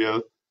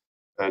material,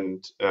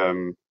 and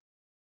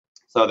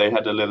so they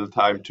had a little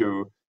time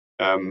to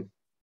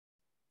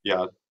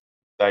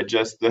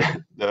digest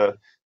the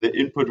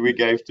input we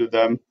gave to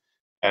them,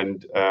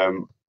 and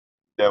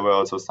there were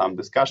also some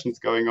discussions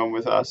going on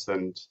with us,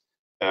 and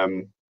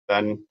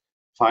then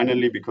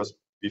finally, because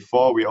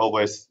before we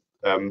always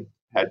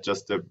had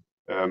just a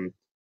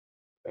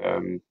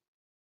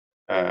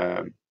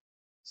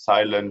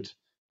silent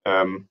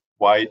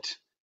white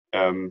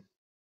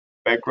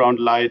background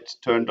light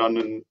turned on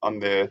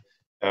the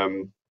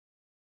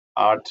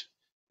art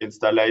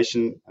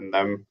installation, and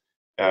then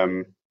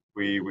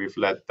we've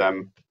let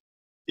them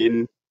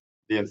in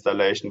the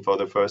installation for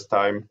the first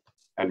time,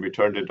 and we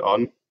turned it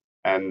on,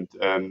 and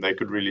they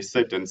could really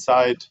sit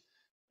inside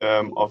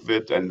of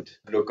it and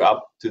look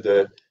up to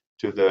the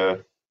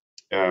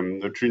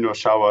neutrino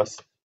showers,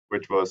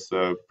 which was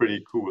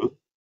pretty cool.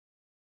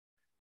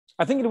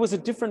 I think it was a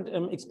different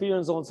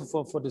experience also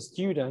for the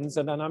students,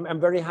 and I'm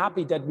very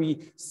happy that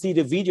we see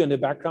the video in the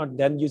background.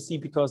 Then you see,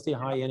 because they're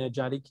high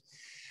energetic.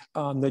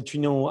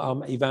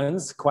 neutrino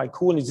events. Quite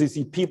cool. And you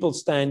see people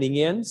standing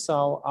in.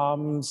 So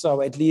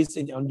so at least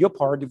on your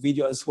part, the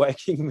video is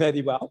working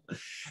very well.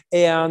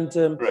 And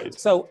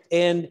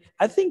and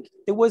I think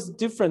there was a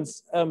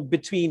difference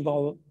between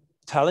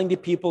telling the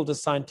people the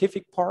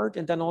scientific part,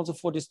 and then also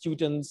for the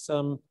students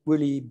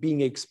really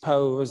being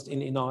exposed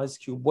in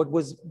IceCube. What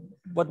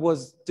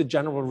was the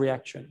general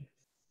reaction?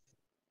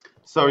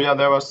 So yeah,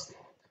 there was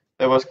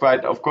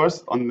quite, of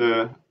course, on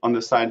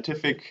the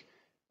scientific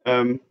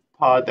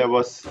part, there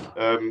was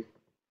a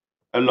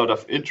lot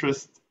of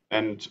interest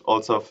and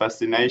also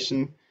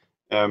fascination,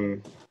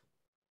 and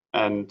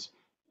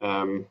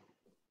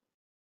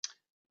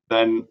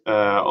then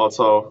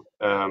also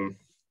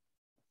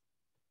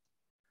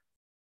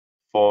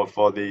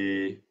for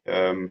the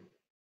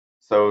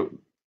so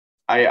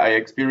I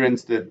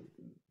experienced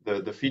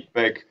the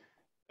feedback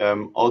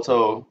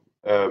also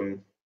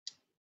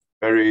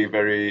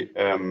very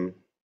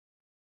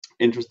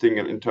interesting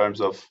in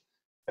terms of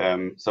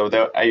so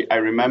there I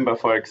remember,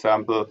 for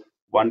example,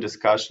 one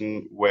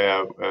discussion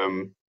where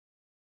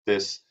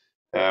this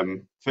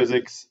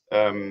physics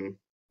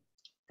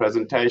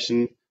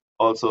presentation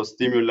also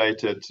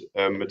stimulated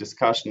a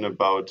discussion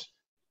about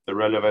the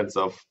relevance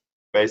of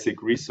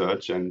basic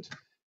research, and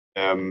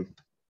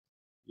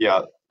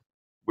yeah,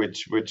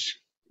 which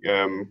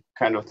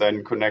kind of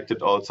then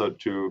connected also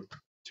to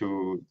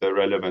the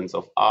relevance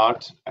of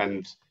art,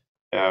 and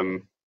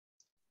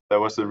there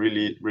was a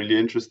really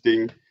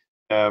interesting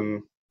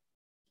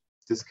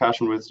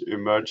discussion which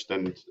emerged,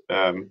 and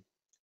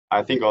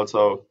I think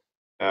also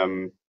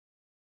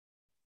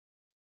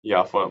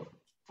yeah, for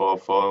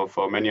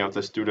many of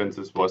the students,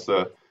 this was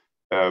a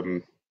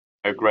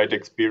great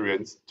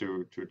experience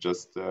to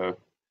just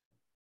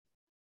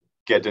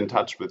get in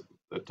touch with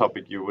a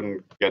topic you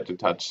wouldn't get in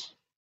touch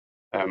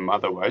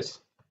otherwise.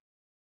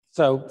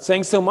 So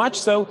thanks so much.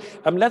 So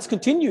let's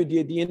continue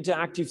the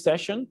interactive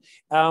session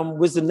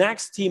with the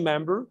next team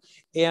member.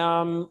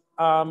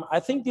 I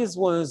think this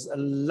was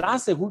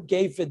Lasse who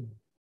gave a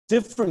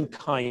different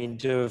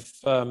kind of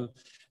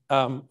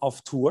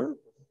tour.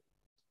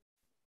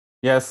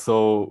 Yes,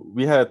 so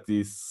we had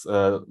these,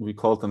 we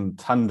called them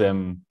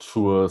tandem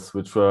tours,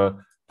 which were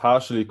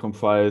partially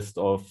comprised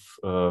of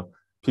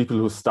people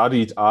who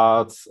studied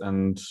arts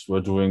and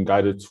were doing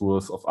guided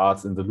tours of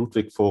arts in the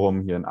Ludwig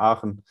Forum here in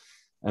Aachen.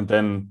 And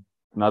then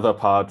another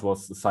part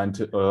was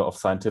of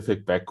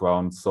scientific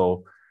background.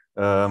 So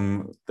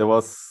there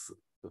was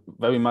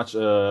very much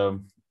the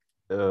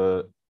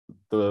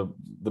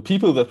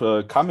people that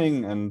were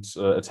coming and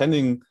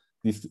attending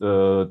these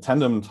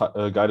tandem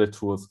guided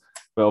tours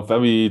were of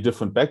very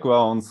different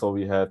backgrounds. So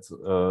we had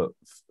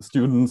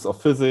students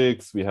of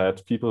physics, we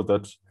had people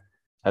that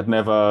had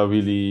never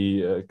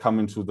really come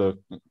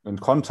in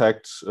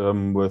contact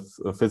with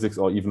physics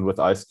or even with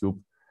IceCube,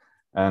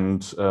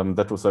 and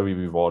that was very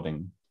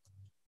rewarding.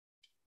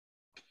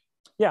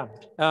 Yeah,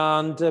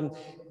 and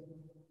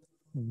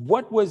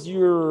what was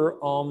your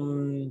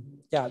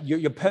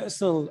your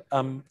personal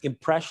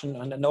impression,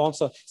 and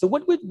also, so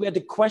what were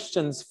the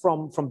questions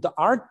from the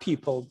art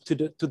people to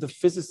the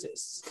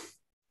physicists?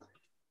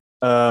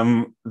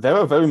 They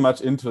were very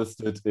much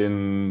interested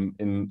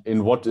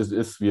in what it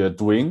is we are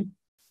doing.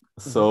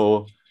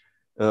 So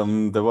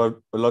there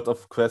were a lot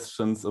of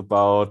questions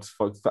about,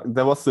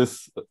 there was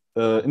this,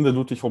 in the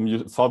Ludwig Forum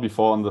you saw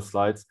before on the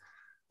slides,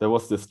 there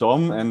was this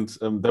dome, and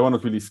they were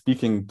not really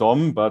speaking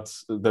dome, but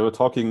we were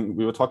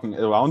talking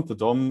around the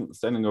dome,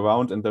 standing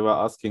around, and they were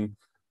asking,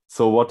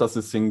 so what does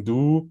this thing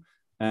do?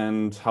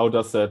 And how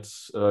does that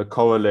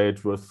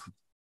correlate with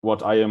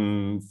what I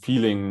am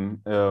feeling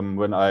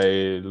when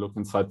I look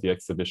inside the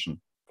exhibition,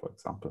 for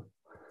example?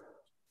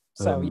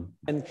 So,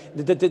 and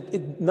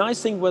the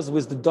nice thing was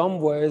with the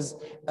dome was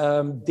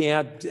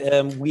that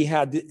we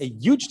had a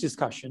huge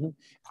discussion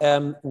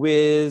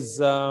with,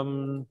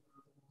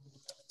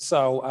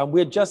 so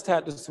we just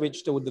had to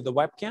switch to the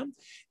webcam,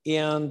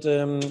 and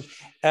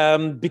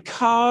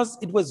because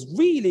it was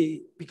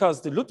really,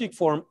 because the Ludwig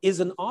Forum is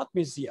an art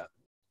museum,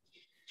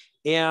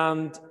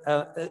 and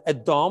a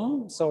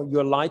dome, so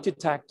your light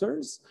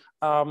detectors,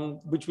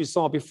 which we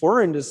saw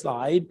before in the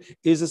slide,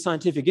 is a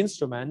scientific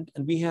instrument.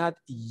 And we had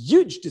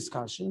huge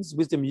discussions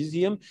with the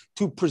museum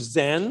to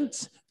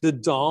present the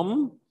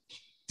dome,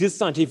 this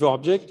scientific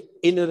object,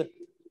 in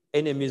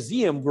a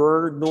museum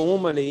where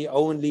normally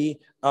only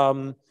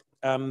art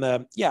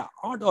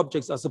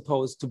objects are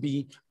supposed to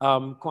be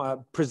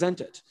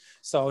presented.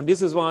 So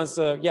this was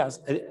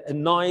yes, a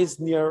nice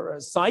near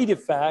side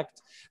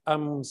effect.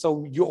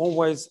 So you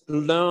always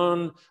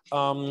learn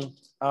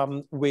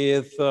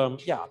with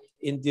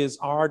in this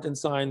art and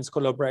science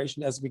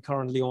collaboration, as we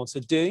currently also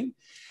doing.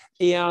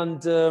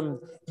 And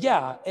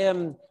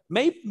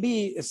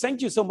maybe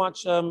thank you so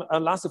much,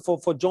 Lasse,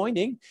 for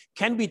joining.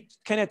 Can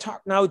I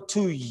talk now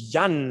to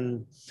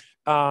Jan?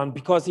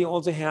 Because he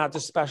also had a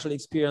special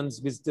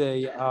experience with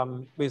the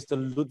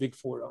Ludwig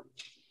Forum.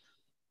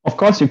 Of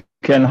course you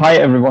can. Hi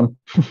everyone.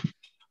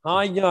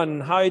 Hi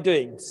Jan, how are you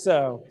doing?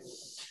 So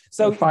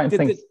fine,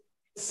 thanks.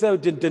 So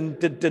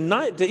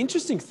the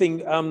interesting thing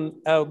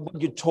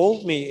what you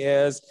told me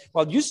is,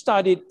 well, you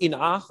studied in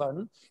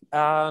Aachen,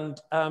 and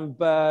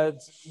but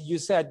you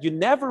said you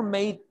never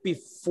made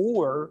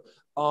before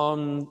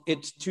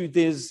it to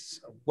this,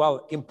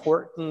 well,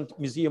 important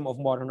Museum of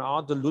Modern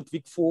Art, the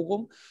Ludwig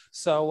Forum.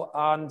 So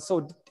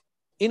so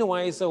in a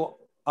way, so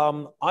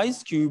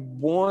IceCube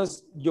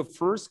was your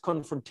first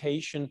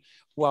confrontation,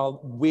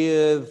 well,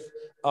 with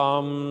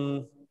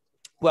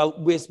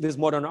with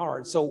modern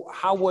art. So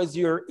how was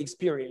your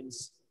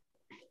experience?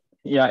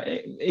 Yeah,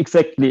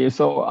 exactly.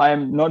 So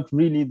I'm not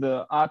really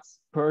the arts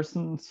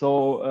person.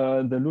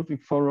 So the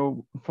Ludwig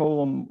Forum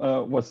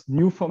was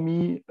new for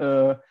me.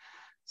 But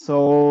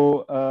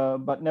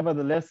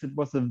nevertheless, it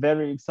was a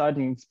very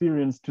exciting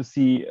experience to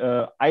see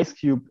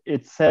IceCube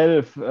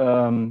itself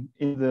in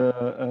the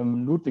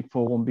Ludwig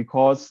Forum,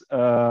 because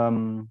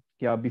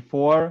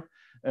before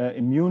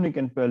in Munich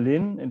and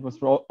Berlin, it was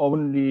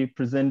only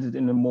presented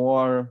in a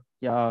more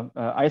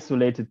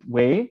isolated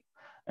way.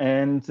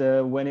 And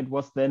when it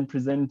was then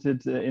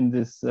presented in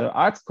this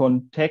arts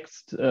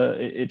context,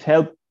 it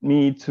helped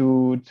me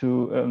to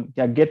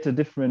get a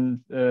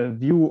different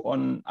view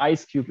on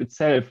IceCube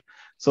itself.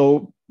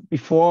 So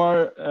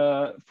before,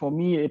 for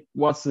me, it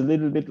was a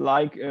little bit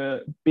like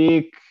a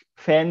big,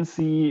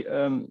 fancy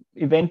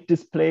event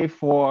display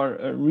for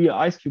real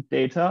IceCube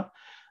data.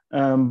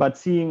 But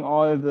seeing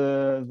all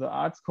the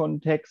arts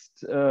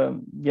context,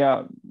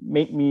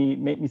 made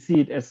me see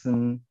it as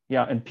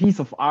a piece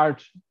of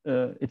art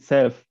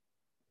itself.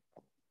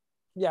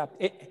 Yeah,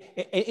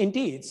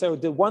 indeed. So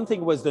the one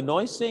thing was the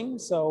noise thing.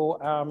 So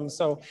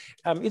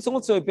it's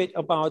also a bit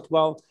about,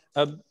 well,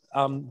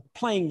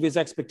 playing with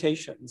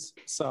expectations.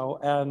 So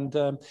and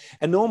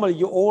normally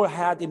you all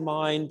had in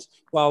mind,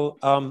 well,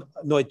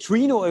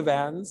 neutrino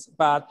events,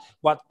 but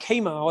what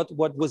came out,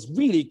 what was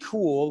really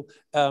cool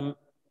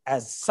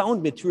as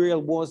sound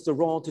material was the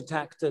raw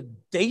detected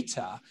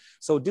data.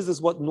 So this is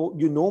what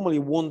you normally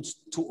want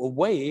to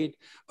avoid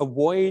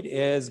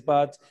is,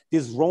 but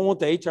this raw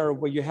data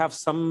where you have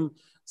somewhen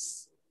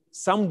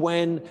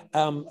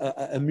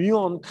a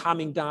muon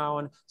coming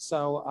down.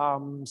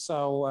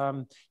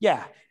 So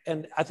yeah,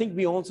 and I think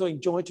we also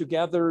enjoy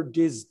together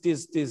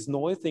this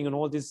noise thing and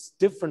all these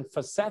different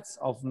facets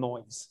of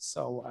noise.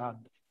 So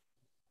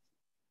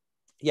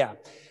yeah,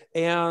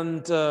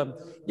 and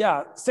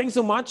yeah, thanks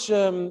so much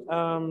for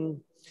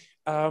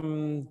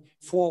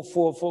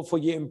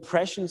your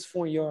impressions,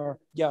 for your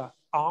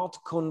art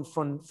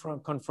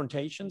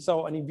confrontation.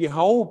 So, I mean, we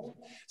hope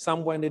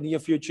somewhere in the near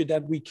future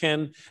that we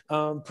can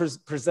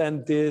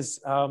present this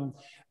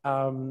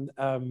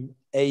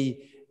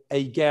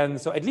again.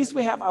 So at least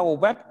we have our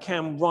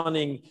webcam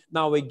running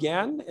now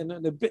again in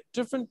a bit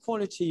different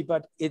quality,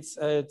 but it's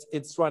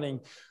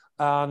running.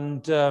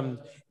 And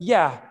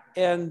yeah,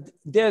 and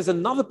there's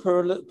another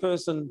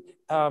person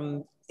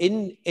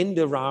in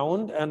the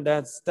round, and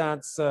that's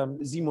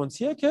Simon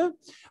Zierke.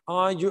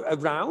 Are you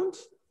around?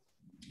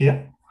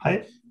 Yeah.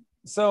 Hi.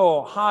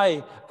 So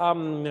hi,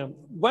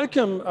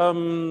 welcome,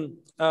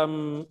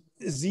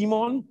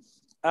 Simon.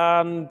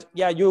 And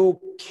yeah, you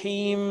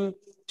came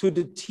to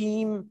the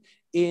team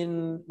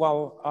in,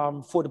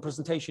 well, for the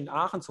presentation in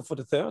Aachen, so for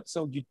the third.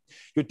 So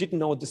you didn't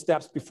know the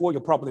steps before. You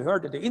probably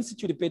heard at the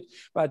Institute a bit,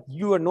 but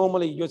you are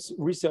normally, your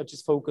research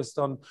is focused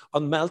on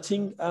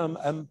melting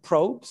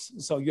probes.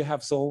 So you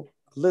have a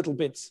little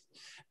bit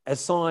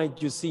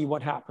aside, you see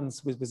what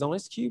happens with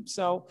IceCube.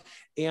 So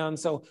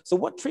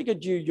what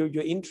triggered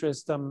your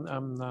interest in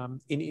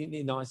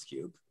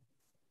IceCube?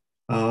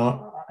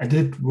 I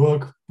did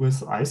work with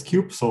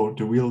IceCube, so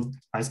the real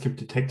IceCube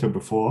detector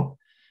before.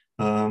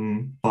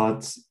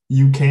 But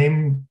you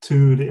came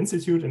to the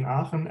Institute in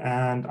Aachen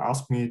and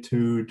asked me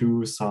to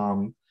do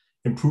some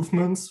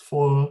improvements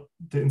for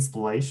the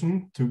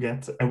installation to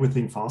get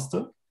everything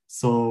faster.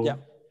 So yeah.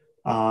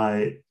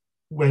 I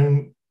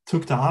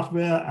took the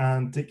hardware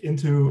and dig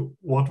into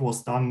what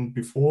was done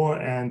before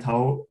and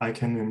how I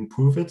can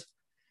improve it.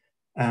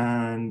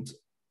 And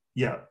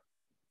yeah,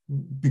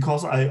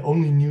 because I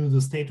only knew the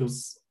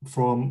status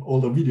from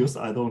older videos,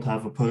 I don't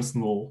have a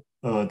personal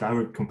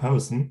direct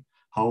comparison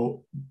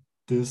how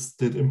this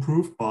did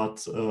improve, but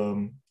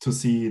to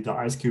see the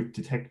IceCube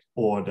detect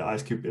or the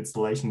IceCube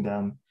installation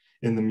then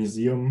in the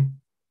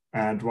museum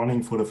and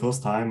running for the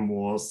first time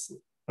was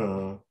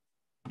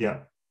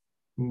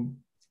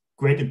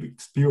great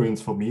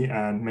experience for me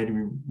and made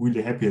me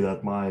really happy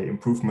that my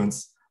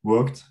improvements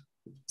worked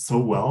so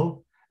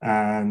well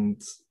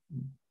and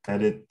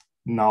that it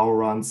now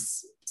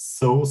runs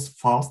so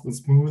fast and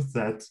smooth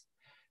that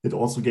it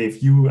also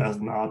gave you as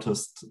an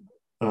artist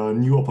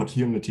new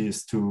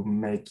opportunities to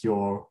make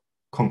your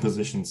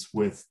compositions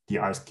with the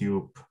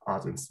IceCube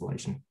art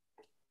installation.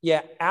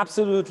 Yeah,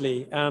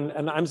 absolutely.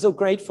 And I'm so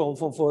grateful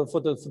for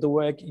the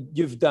work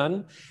you've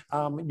done.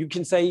 You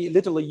can say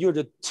literally you're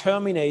the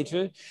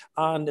terminator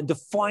and the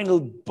final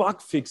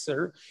bug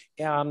fixer.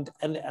 And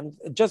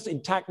just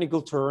in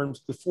technical terms,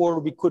 before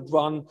we could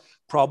run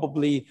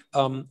probably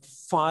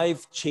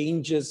 5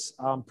 changes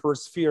per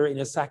sphere in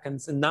a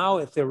second. And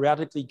now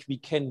theoretically we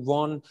can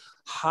run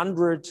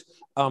 100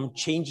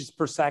 changes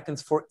per second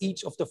for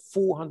each of the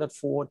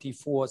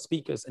 444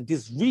 speakers. And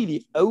this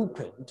really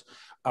opened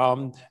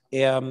a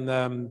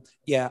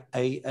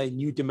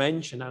new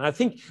dimension. And I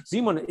think,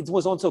 Simon, it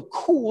was also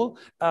cool,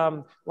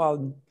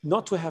 well,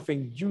 not to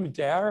having you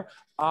there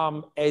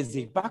as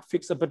a bug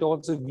fixer, but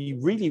also we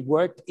really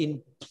worked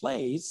in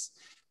place.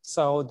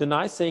 So the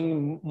nice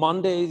thing,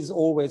 Monday is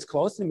always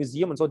closed in the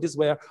museum. And so these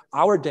were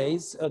our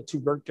days to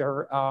work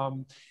there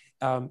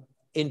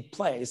in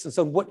place. And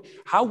so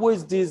how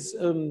was this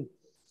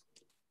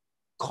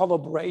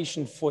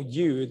collaboration for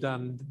you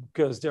then?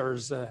 Because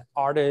there's an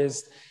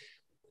artist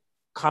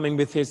coming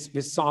with his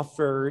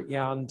software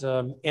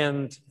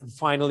and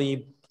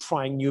finally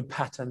trying new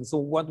patterns. So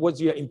what was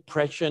your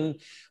impression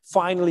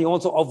finally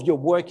also of your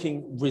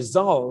working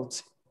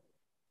result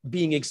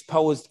being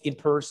exposed in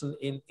person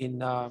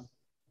in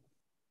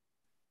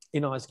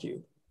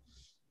IceCube?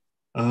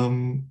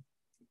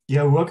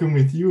 Yeah, working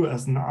with you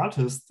as an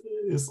artist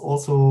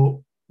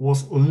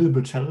was a little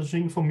bit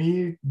challenging for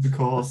me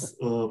because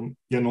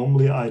yeah,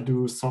 normally I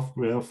do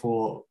software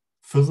for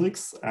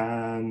physics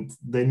and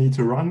they need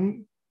to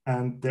run,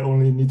 and they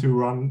only need to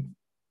run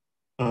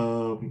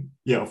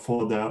yeah,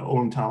 for their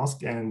own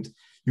task, and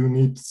you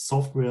need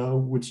software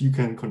which you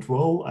can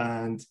control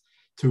and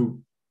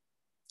to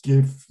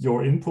give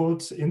your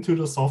input into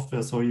the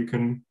software so you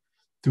can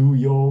do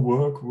your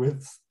work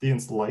with the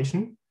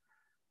installation.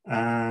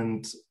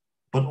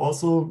 But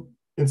also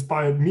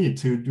inspired me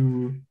to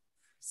do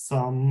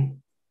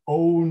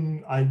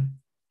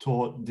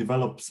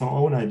develop some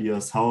own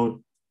ideas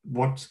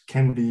what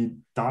can be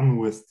done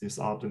with this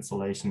art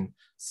installation.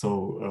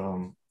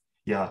 So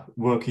yeah,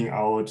 working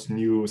out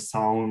new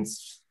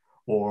sounds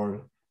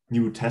or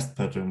new test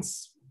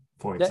patterns,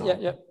 for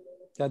example.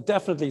 Yeah,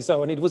 definitely.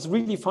 So, and it was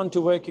really fun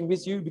to working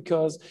with you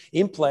because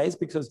you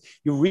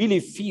really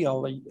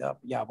feel,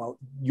 yeah, well,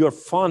 you're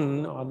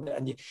fun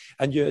and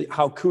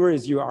how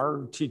curious you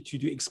are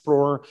to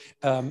explore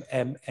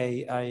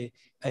a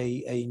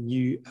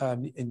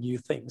new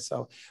thing.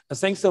 So,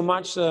 thanks so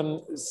much,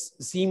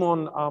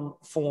 Simon,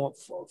 for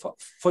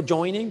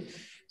joining.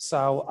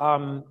 So,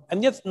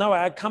 and yes, now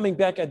I'm coming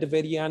back at the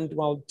very end,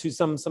 well, to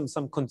some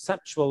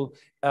conceptual.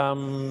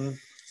 Yeah,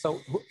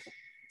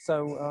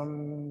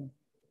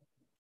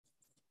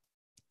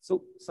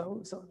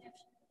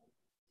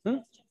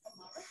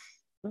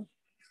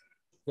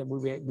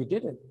 we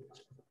did it.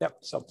 Yeah.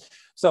 So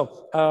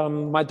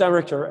my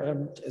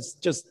director is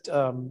just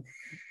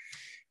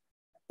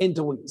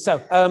interviewing.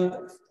 So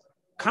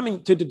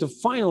coming to the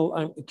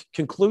final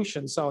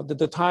conclusion. So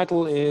the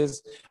title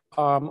is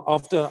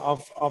of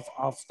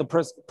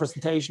the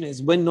presentation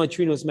is When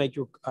Neutrinos Make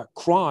You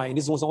Cry. And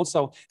this was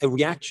also a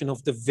reaction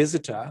of the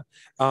visitor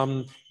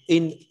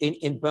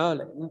in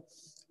Berlin,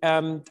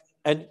 and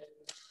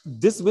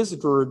this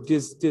visitor,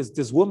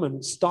 this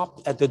woman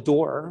stopped at the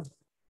door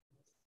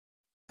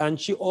and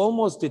she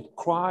almost did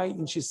cry,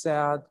 and she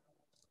said,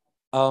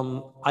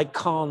 I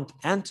can't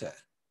enter.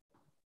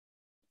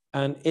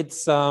 And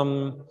it's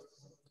not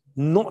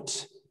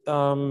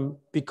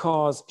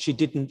because she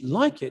didn't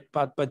like it,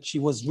 but she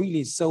was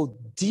really so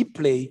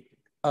deeply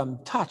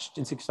touched.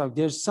 And so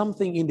there's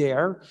something in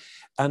there,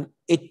 and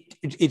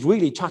it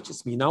really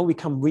touches me. Now we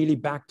come really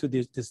back to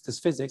this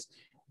physics,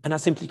 and I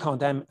simply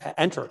can't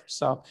enter.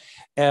 So,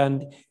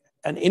 and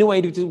in a way,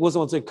 it was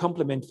also a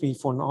compliment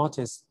for an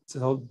artist.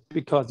 So,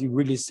 because you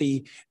really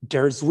see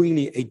there's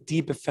really a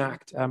deep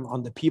effect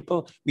on the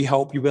people. We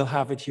hope you will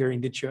have it here in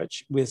the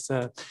church with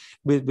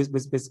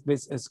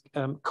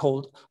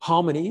called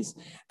Harmonies.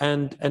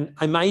 And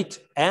I might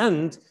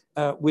end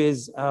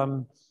with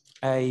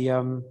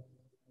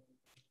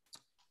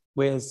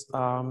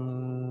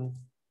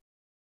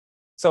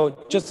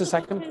so just a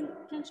second.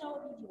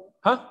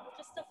 Huh?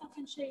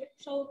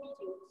 Show a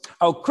video.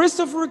 Oh,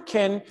 Christopher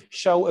can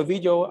show a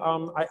video.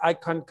 I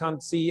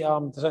can't see.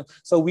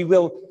 So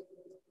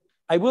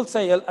I will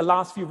say a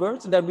last few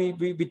words, and then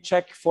we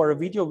check for a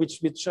video which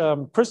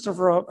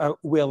Christopher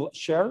will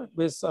share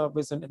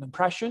with an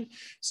impression.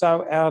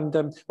 So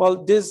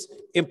well, this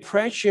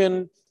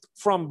impression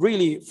from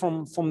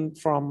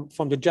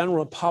the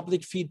general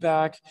public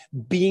feedback,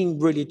 being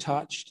really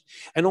touched.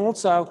 And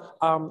also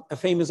a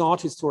famous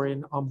art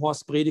historian,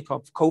 Horst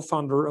Bredikopf,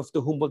 co-founder of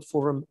the Humboldt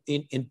Forum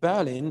in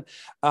Berlin,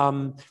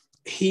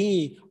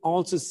 he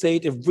also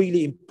said a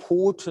really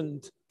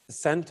important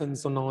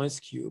sentence on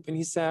IceCube. And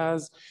he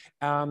says,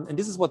 and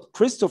this is what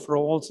Christopher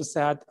also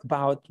said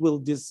about,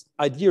 this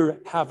idea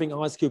having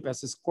IceCube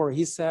as a score.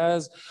 He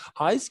says,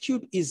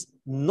 IceCube is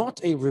not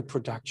a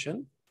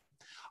reproduction.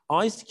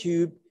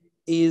 IceCube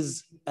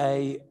is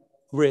a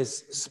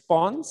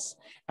response.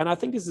 And I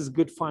think this is a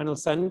good final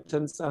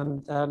sentence.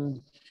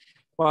 And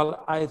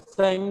well, I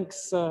thank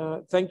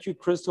you,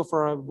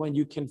 Christopher, when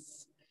you can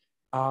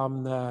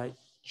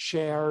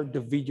share the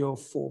video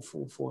for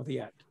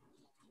the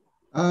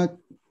end.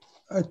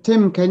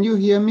 Tim, can you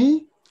hear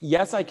me?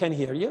 Yes, I can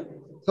hear you.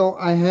 So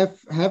I have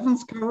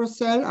Heaven's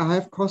Carousel, I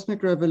have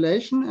Cosmic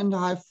Revelation, and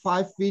I have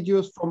 5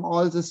 videos from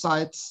all the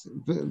sites.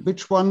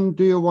 Which one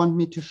do you want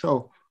me to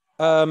show?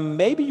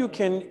 Maybe you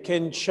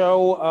can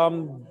show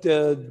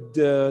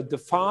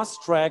the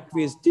fast track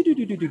with.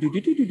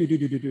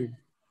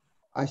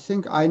 I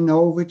think I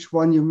know which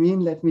one you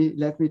mean. Let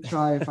me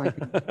try if I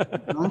can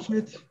launch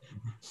it.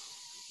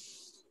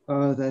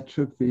 That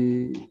should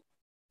be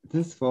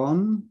this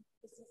one.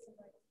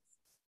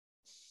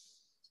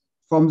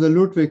 From the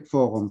Ludwig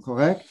Forum,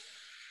 correct?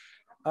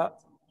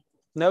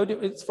 No,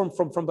 it's from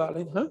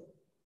Berlin, huh?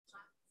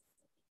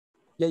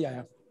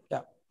 Yeah.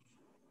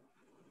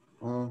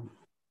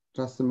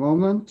 Just a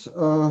moment.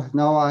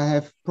 Now I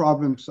have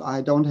problems.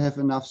 I don't have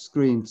enough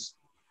screens.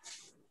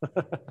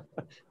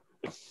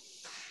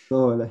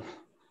 So,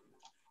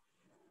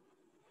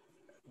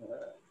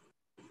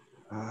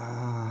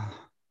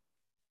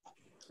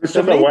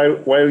 Christopher,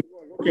 while you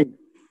are looking,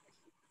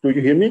 do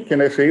you hear me?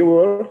 Can I say a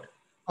word?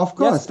 Of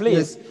course, yes,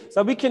 please. Yes.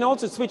 So we can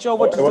also switch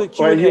over to the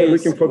Q&A. While you are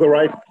looking for the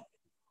right,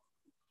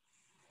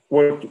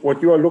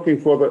 what you are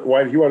looking for,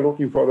 while you are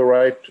looking for the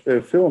right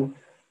film,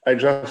 I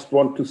just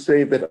want to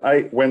say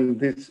that when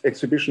this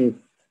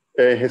exhibition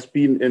has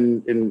been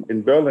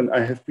in Berlin, I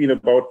have been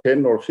about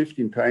 10 or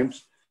 15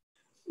 times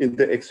in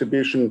the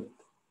exhibition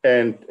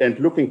and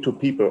looking to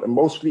people, and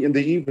mostly in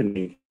the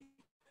evening,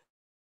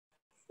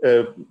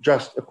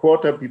 just a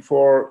quarter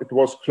before it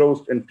was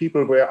closed, and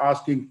people were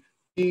asking,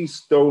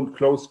 please don't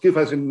close, give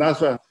us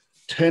another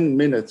 10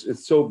 minutes.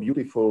 It's so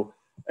beautiful.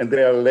 And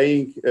they are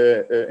laying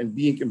and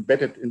being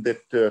embedded in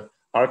that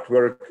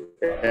artwork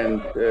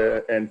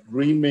and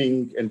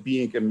dreaming and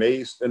being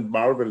amazed and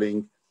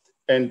marveling.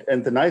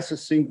 And the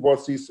nicest thing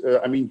was this,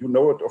 I mean, you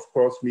know it, of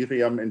course,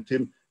 Miriam and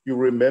Tim, you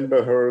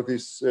remember her,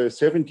 this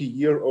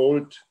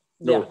 70-year-old,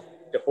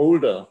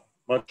 older,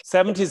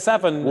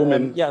 77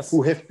 woman yes,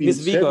 who have been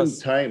 7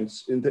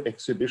 times in the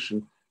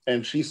exhibition.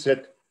 And she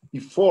said,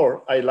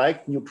 before I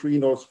liked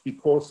neutrinos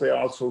because they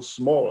are so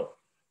small.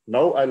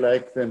 Now I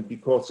like them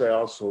because they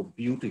are so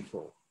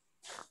beautiful.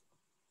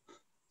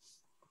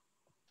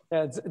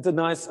 Yeah, it's a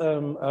nice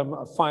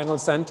final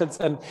sentence,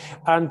 and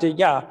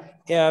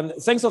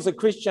thanks also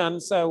Christian.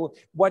 So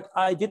what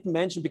I didn't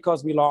mention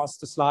because we lost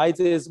the slides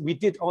is we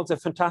did also a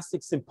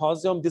fantastic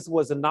symposium. This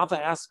was another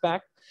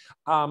aspect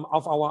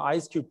of our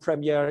IceCube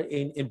premiere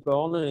in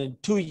Berlin in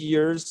 2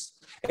 years,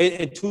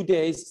 in 2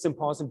 days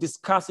symposium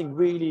discussing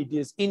really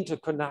this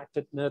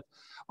interconnectedness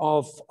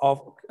of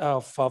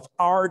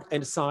art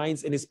and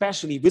science, and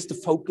especially with the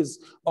focus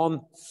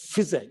on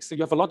physics. So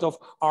you have a lot of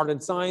art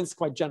and science,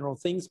 quite general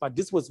things, but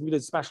this was really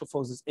a special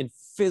focus in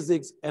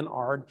physics and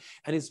art.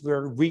 And it's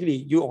where really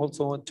you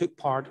also took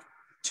part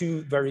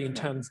 2 very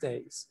intense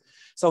days.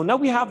 So now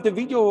we have the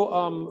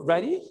video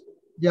ready.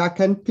 Yeah,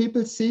 can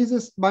people see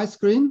this, my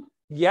screen?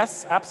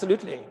 Yes,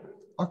 absolutely.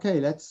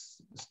 Okay,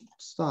 let's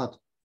start.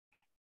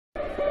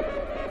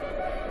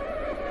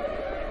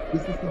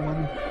 This is the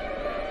one.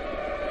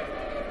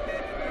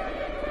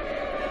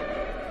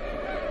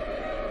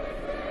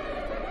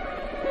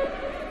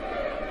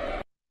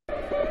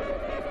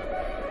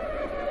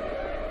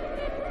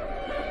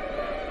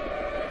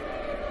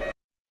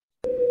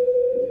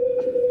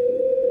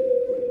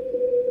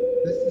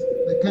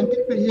 Can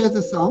people hear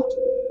the sound?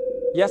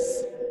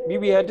 Yes, we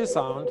hear the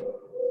sound.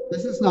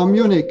 This is now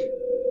Munich.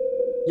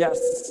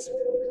 Yes.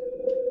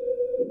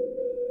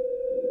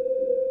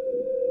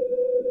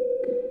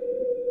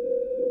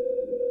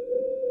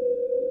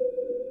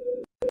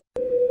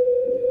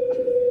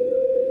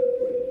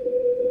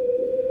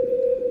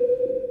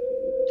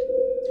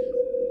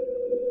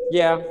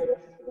 Yeah.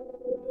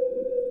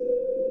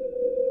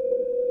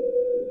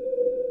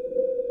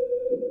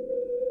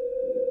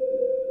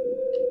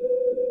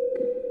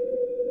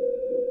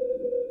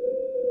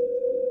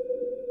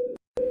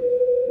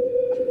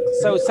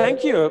 So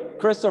thank you,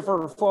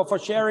 Christopher, for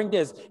sharing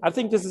this. I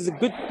think this is a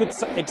good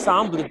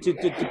example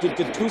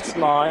to 2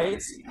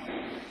 slides.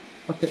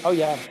 Okay. Oh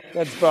yeah,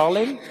 that's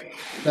Berlin.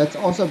 That's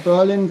also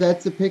Berlin.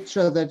 That's the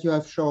picture that you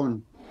have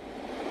shown.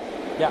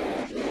 Yeah.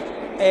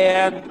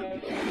 And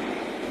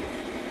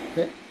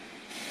okay.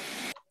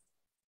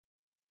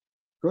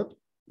 Good.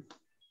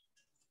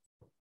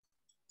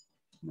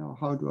 Now,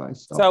 how do I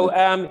stop? So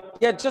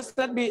yeah, just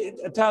let me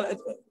tell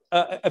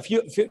a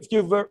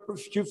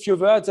few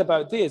words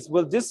about this.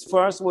 Well, this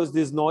first was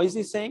this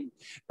noisy thing,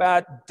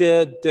 but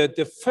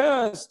the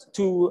first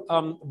 2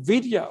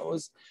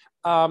 videos,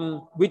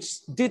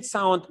 which did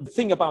sound,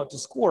 thing about the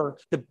score,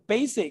 the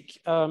basis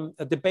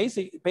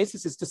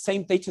is the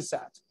same data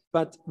set,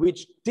 but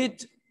which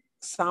did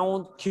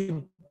sound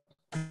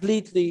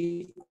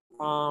completely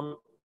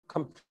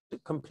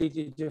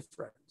completely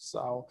different.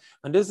 So,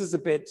 and this is a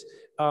bit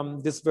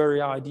this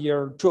very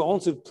idea to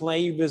also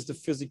play with the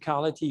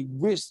physicality,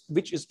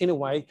 which is in a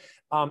way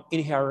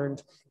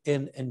inherent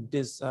in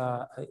this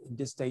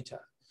data.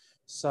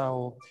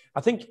 So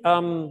I think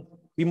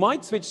we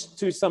might switch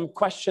to some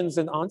questions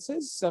and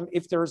answers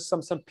if there's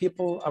some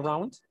people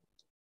around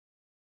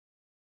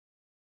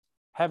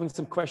having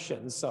some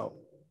questions. So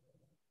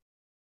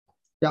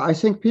Yeah, I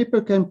think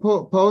people can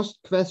post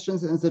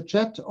questions in the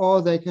chat,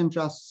 or they can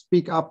just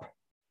speak up.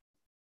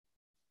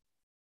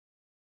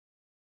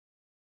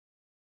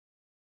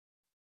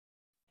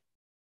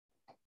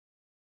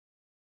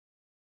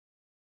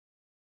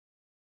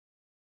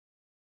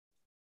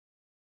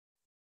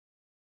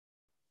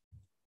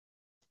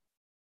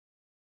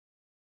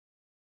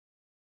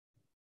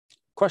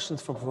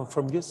 Questions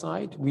from your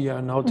side? We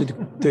are now to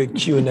the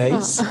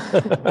Q&As.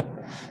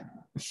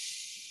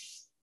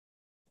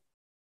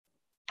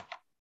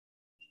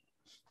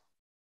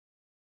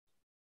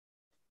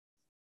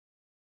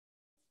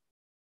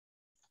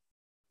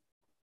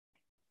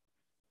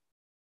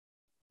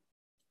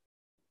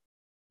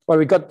 Well,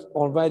 we got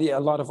already a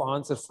lot of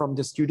answers from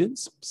the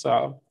students,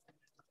 so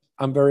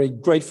I'm very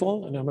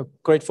grateful, and I'm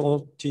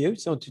grateful to you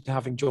to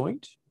having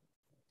joined.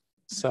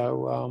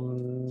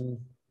 So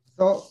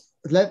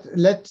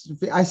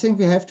I think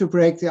we have to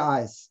break the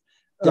ice.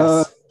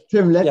 Yes.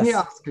 Tim, let me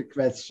ask a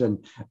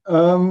question.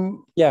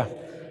 Yeah.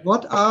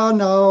 What are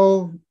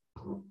now,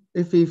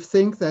 if we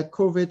think that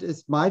COVID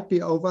might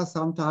be over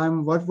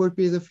sometime, what would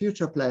be the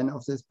future plan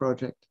of this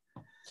project?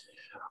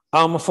 For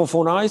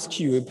an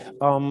IceCube,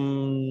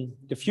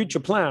 the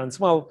future plans,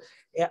 well,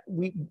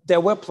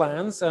 there were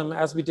plans,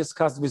 as we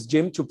discussed with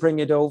Jim, to bring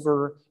it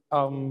over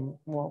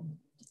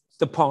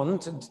the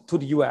pond to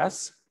the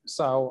US.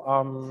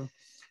 So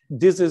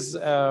this is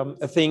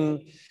a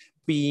thing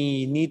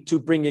we need to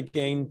bring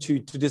again to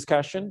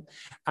discussion.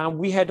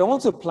 We had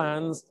also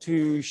plans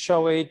to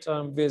show it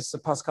with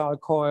Pascal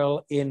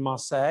Coyle in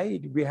Marseille.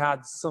 We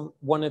had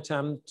one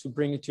attempt to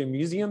bring it to a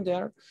museum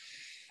there.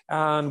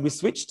 And we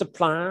switched the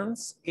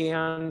plans,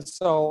 and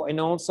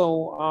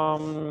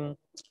also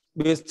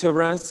with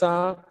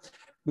Teresa,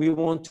 we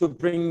want to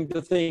bring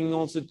the thing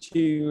also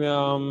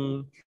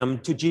to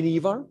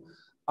Geneva,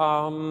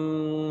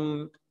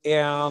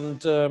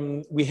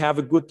 we have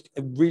a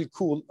really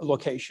cool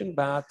location,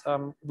 but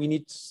we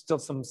need still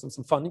some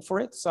funding for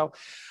it. So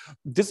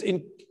this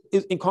in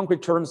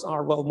concrete terms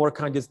are more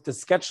kind of the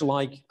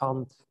sketch-like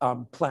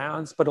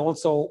plans, but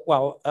also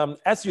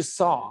as you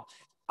saw,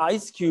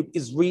 IceCube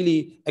is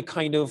really a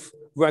kind of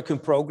work in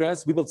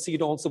progress. We will see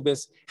it also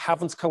with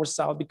Heaven's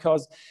Carousel,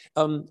 because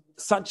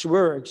such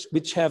works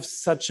which have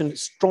such a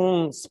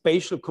strong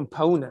spatial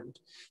component,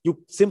 you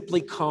simply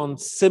can't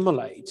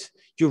simulate.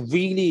 You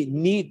really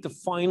need the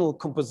final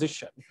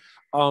composition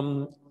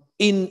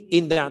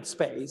in that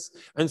space.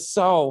 And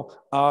so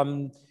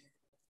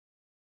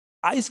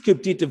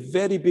IceCube did a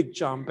very big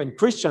jump, and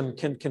Christian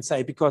can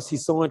say, because he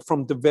saw it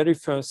from the very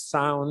first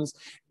sounds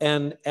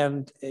and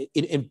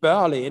in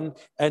Berlin,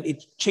 and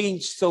it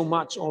changed so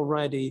much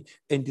already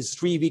in these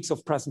 3 weeks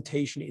of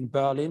presentation in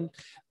Berlin.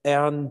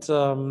 And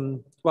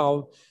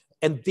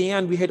and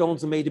then we had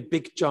also made a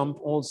big jump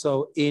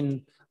also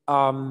in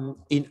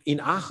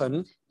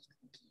Aachen,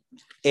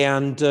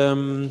 and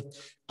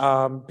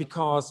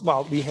because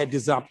we had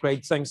this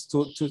upgrade thanks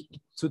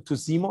to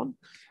Simon,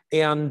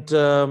 and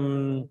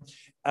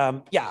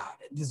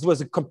this was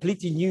a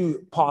completely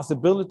new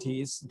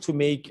possibilities to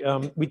make,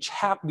 which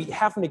we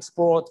haven't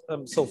explored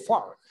so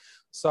far.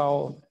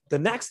 So the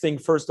next thing,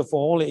 first of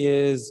all,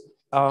 is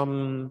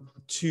to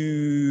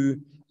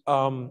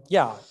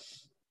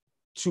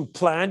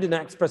plan the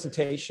next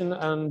presentation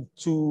and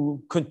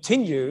to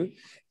continue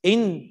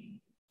in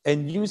a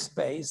new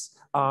space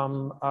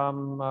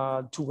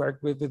to work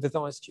with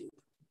IceCube.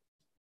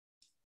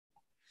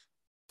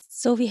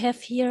 So we have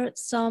here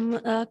some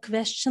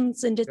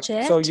questions in the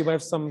chat. So you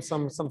have some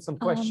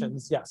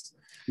questions, yes.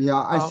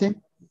 Yeah, I think,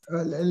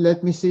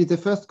 let me see. The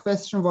first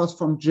question was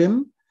from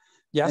Jim.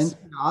 Yes. And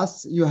he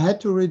asked, you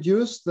had to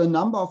reduce the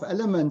number of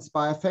elements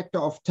by a factor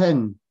of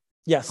 10.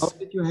 Yes. How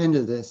did you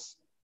handle this?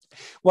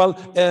 Well,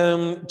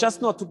 just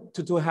not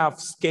to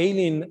have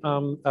scaling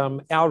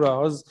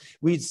errors,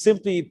 we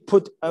simply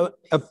put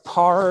a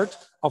part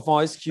of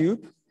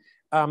IceCube.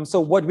 So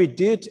what we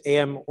did,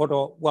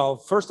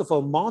 first of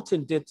all,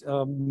 Martin did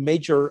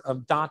major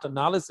data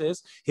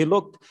analysis. He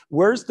looked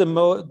where's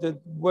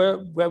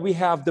where we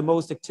have the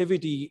most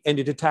activity in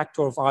the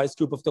detector of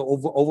IceCube of the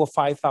over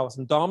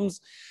 5,000 DOMs,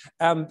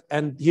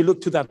 and he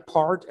looked to that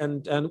part,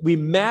 and we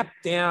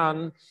mapped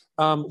down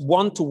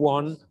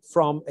one-to-one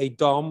from a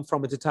DOM,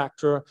 from a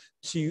detector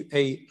to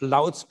a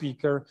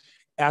loudspeaker,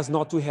 as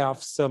not to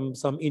have some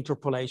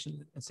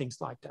interpolation and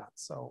things like that.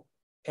 So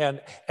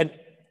and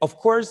of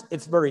course,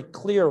 it's very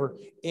clear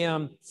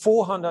in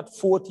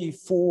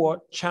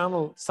 444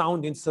 channel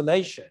sound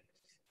installation.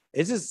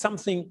 This is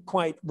something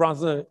quite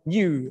rather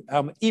new.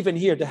 Even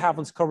here, the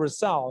Heavens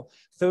Carousel,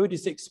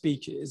 36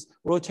 speakers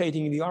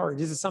rotating in the air.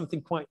 This is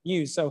something quite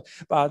new. So,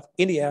 but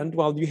in the end,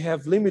 you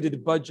have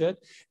limited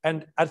budget,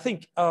 and I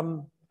think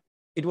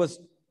it was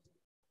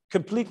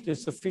completely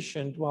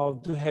sufficient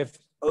to have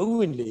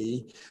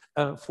only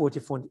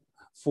 44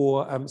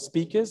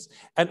 speakers.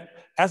 And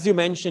as you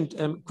mentioned,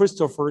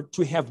 Christopher,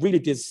 to have really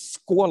this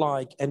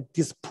score-like and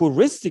this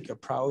puristic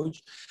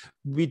approach,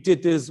 we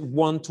did this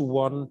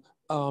one-to-one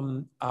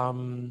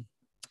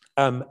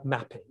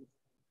mapping.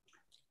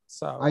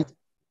 So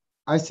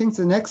I think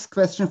the next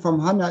question from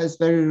Hannah is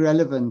very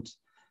relevant.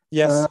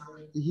 Yes.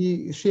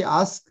 She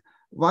asked,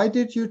 why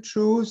did you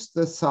choose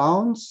the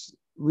sounds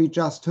we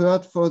just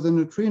heard for the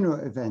neutrino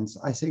events?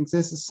 I think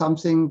this is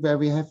something where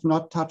we have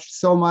not touched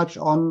so much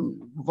on.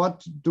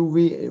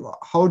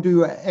 How do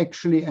you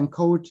actually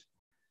encode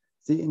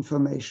the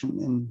information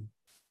in?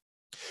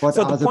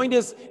 So the point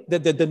is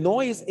that the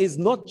noise is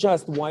not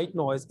just white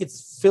noise,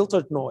 it's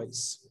filtered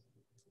noise.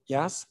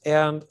 Yes,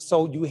 and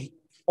so you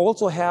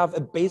also have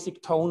a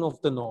basic tone of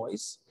the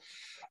noise.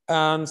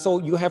 And so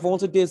you have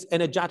also this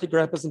energetic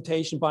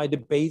representation by the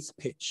bass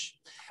pitch.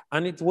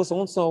 And it was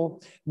also,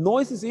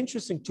 noise is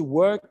interesting to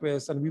work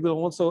with, and we will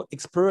also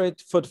explore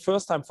it for the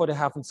first time for the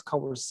Heavens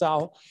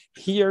Carousel.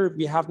 Here,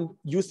 we haven't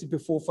used it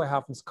before for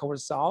Heavens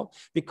Carousel,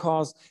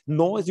 because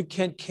noise you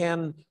can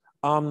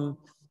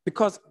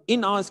because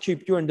in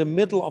IceCube, you're in the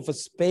middle of a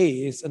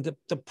space, and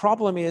the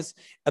problem is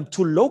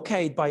to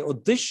locate by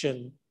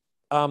audition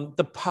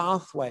the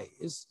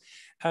pathways.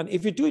 And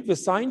if you do it with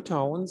sine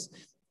tones,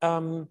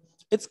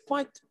 it's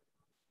quite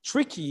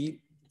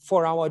tricky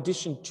for our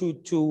audition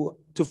to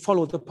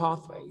follow the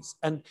pathways.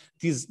 And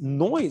these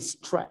noise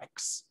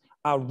tracks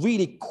are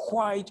really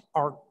quite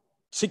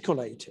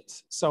articulated.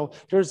 So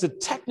there's a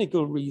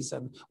technical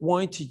reason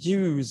why to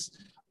use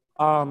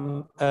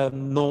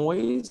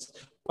noise,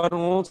 but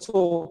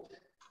also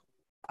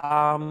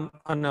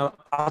an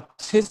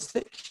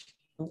artistic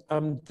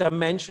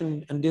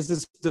dimension, and this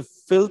is the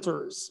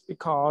filters,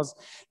 because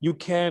you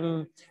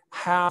can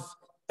have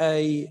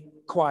a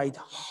quite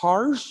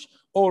harsh,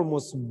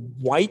 almost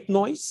white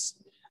noise,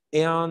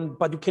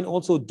 but you can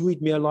also do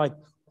it more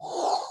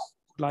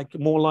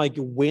like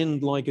a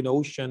wind, like an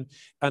ocean,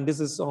 and this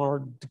is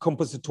the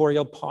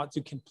compositorial parts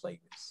you can play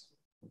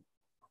with.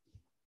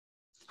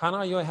 Hannah,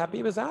 are you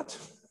happy with that?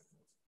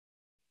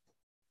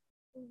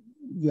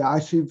 Yeah,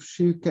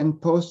 she can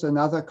post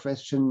another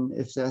question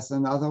if there's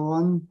another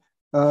one.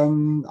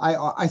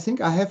 I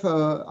think I have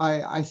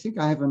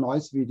a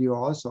noise video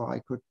also I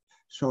could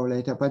show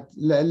later, but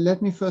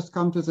let me first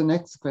come to the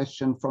next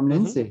question from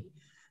Lindsay.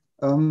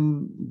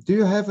 Do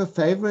you have a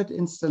favorite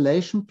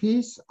installation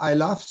piece? I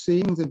love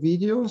seeing the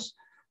videos.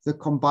 The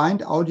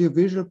combined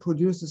audio-visual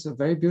produces a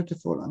very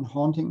beautiful and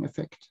haunting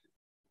effect.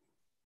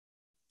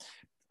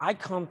 I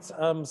can't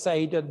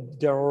say that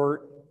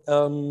there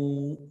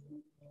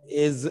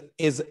is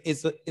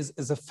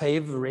a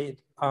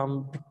favorite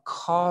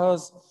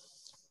because,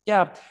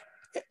 yeah,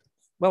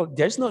 well,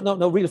 there's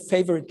no real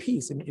favorite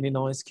piece in an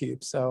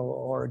IceCube. So,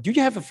 or do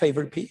you have a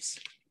favorite piece?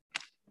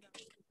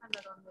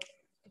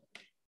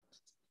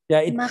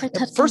 Yeah.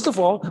 First of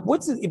all,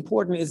 what's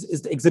important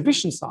is the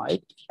exhibition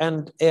side,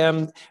 and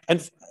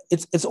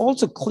it's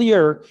also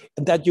clear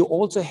that you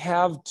also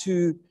have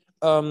to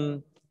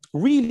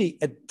really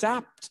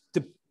adapt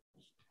the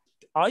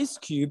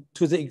IceCube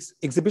to the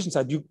exhibition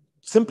side. You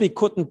simply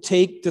couldn't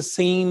take the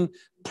same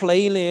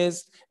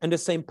playlist and the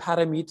same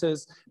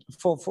parameters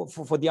for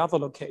the other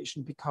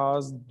location,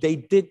 because they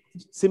did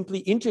simply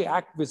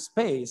interact with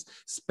space.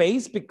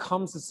 Space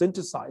becomes a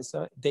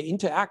synthesizer. They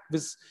interact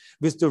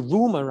with the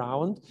room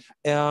around.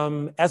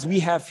 As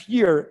we have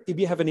here,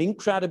 we have an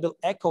incredible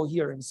echo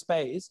here in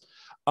space.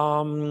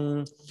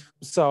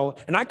 So,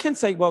 and I can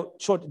say, well,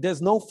 sure,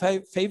 there's no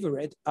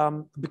favorite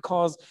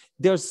because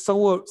there's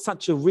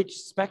such a rich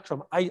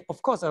spectrum.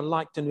 Of course, I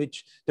like the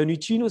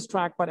neutrinos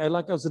track, but I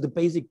like also the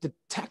basic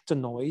detector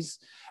noise.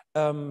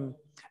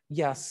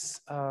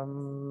 Yes.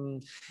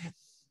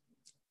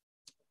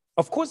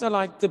 Of course, I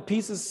like the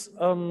pieces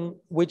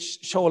which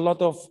show a lot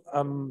of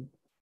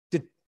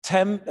the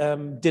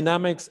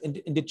dynamics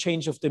in the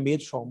change of the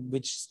metron,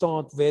 which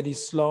start very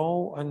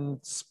slow and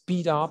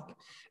speed up,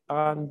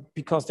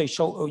 because they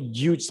show a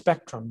huge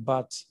spectrum.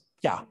 But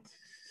yeah,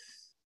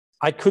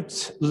 I could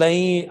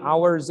lay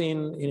hours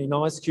in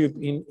IceCube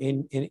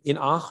in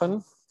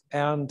Aachen,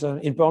 and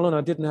in Berlin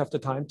I didn't have the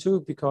time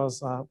to,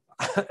 because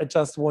I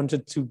just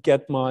wanted to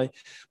get my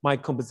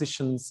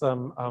compositions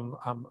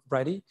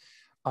ready.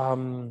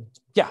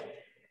 Yeah,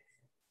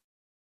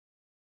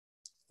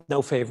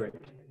 no favorite.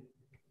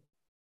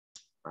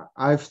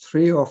 I have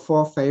 3 or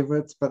 4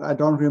 favorites, but I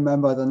don't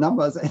remember the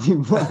numbers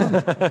anymore.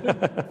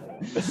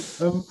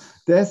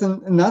 There's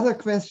another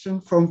question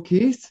from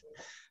Keith.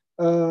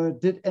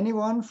 Did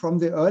anyone from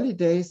the early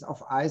days of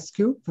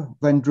IceCube,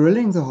 when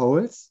drilling the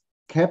holes,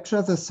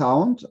 capture the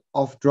sound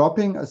of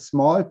dropping a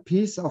small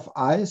piece of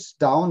ice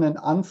down an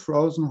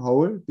unfrozen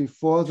hole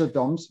before the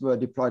domes were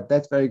deployed?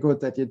 That's very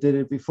good that you did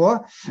it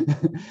before.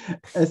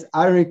 As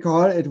I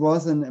recall, it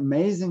was an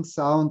amazing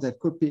sound that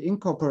could be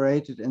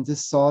incorporated in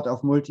this sort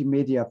of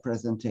multimedia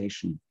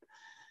presentation.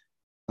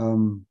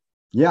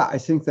 Yeah, I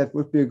think that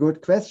would be a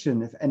good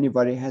question if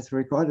anybody has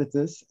recorded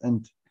this.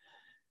 And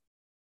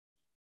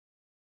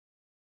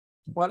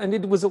well, and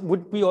it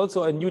would be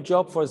also a new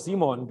job for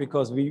Simon,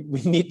 because we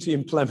need to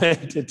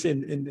implement it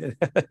in the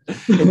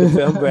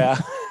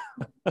firmware.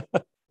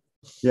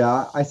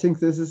 Yeah, I think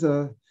this is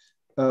a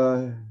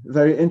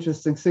very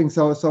interesting thing.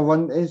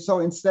 So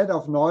instead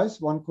of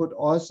noise, one could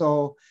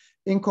also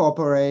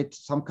incorporate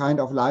some kind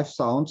of live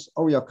sounds.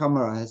 Oh, your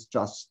camera has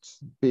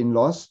just been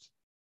lost.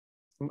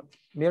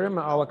 Miriam,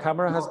 our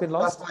camera has been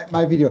lost.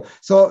 My video.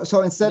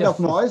 So instead Yeah. of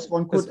noise,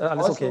 one could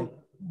also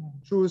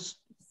choose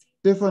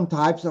different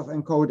types of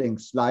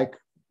encodings, like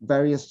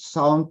various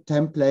sound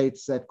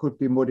templates that could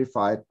be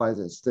modified by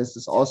this. This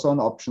is also an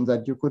option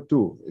that you could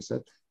do, is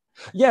it?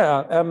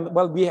 Yeah,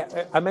 well,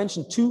 I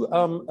mentioned two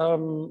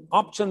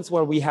options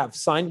where we have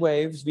sine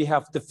waves, we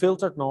have the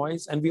filtered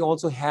noise, and we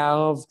also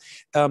have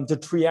the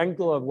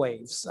triangular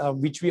waves,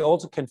 which we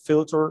also can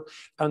filter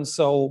and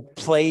so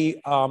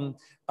play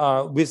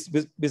with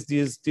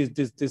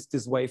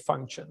these wave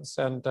functions.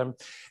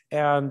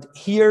 And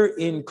here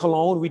in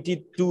Cologne, we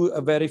did do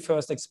a very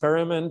first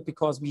experiment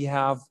because we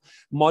have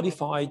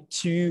modified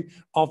two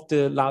of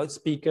the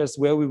loudspeakers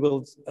where we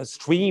will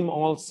stream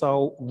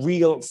also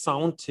real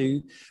sound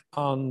to.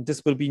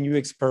 This will be a new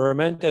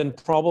experiment, and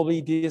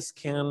probably this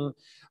can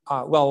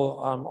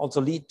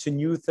also lead to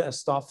new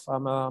stuff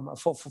for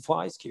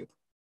IceCube.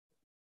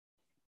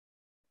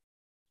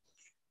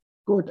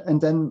 Good. And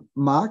then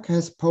Mark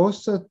has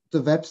posted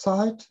the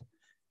website.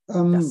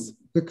 Yes.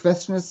 The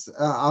question is,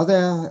 are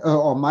there,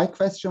 or my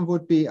question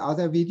would be, are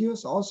there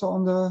videos also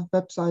on the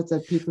website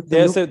that people can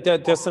there's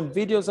some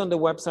videos on the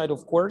website,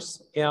 of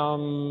course.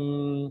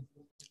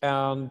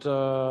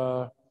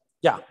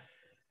 Yeah,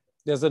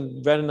 there's a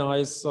very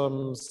nice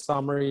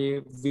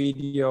summary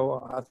video,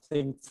 I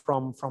think,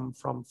 from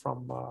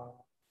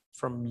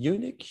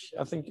Munich,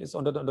 I think is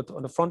on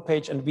the front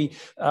page, and we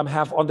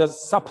have on the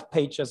sub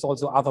pages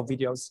also other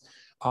videos,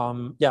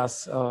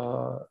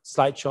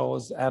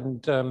 slideshows,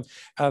 and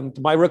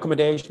my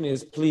recommendation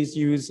is please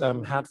use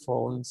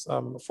headphones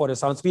for the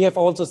sounds. We have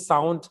also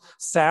sound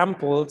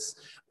samples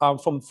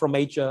from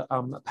major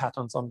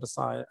patterns on the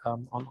side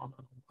on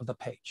the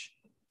page.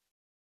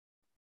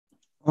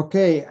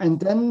 Okay, and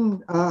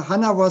then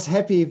Hannah was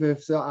happy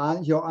with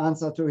your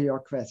answer to your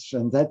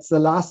question. That's the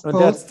last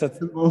post. That's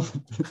the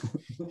moment.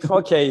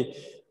 Okay,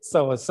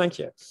 so thank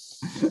you.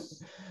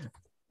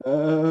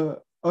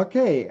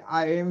 Okay,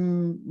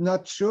 I'm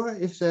not sure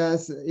if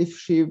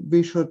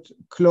we should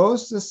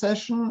close the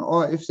session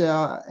or if there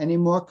are any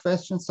more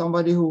questions.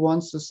 Somebody who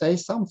wants to say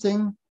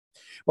something.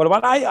 Well,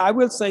 what I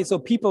will say, so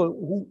people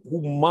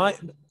who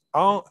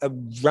are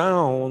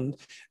around,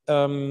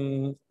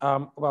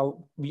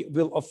 well, we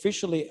will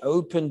officially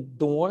open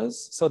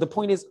doors. So the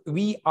point is,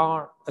 we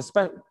are,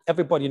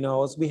 everybody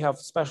knows, we have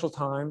special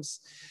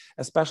times,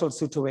 a special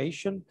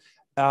situation,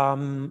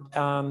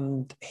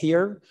 and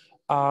here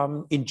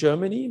in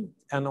Germany,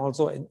 and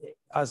also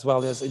as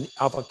well as in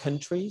other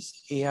countries.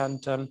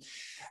 And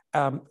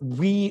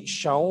we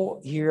show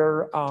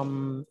here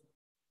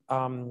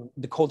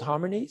the Cold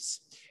Harmonies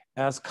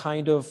as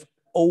kind of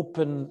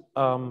open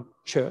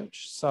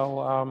church.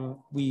 So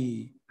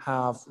we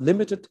have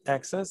limited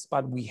access,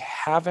 but we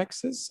have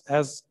access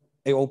as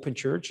an open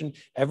church, and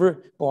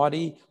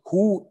everybody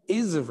who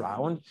is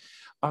around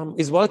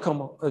is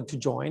welcome to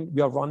join.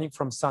 We are running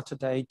from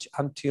Saturday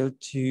until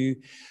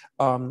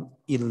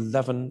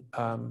 11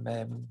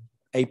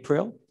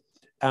 April.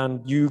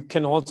 And you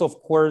can also,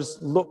 of course,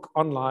 look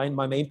online.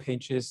 My main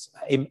page is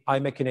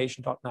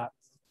imachination.net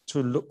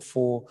to look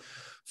for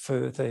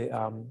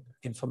further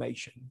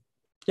information.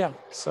 Yeah,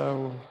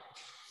 so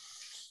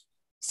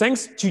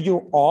thanks to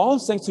you all.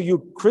 Thanks to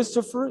you,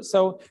 Christopher.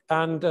 So,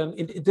 and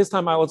this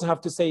time I also have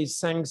to say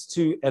thanks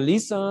to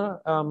Elisa.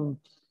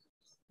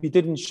 We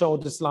didn't show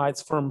the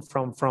slides from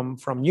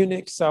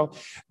Munich. So,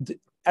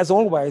 as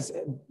always,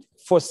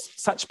 for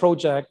such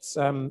projects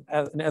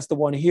as the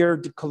one here,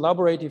 the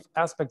collaborative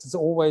aspect is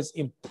always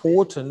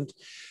important.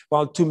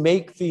 Well, to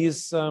make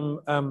these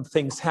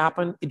things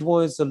happen, it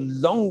was a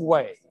long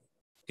way.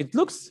 It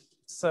looks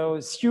so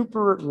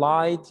super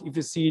light if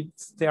you see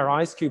their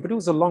IceCube, but it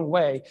was a long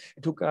way.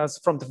 It took us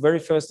from the very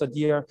first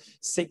idea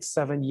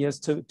 6-7 years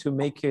to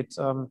make it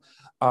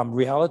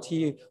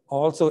reality.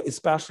 Also,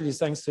 especially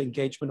thanks to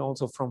engagement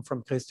also from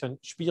Christian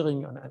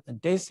Spiering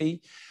and Desi.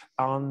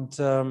 And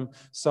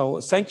so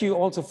thank you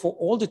also for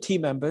all the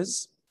team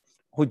members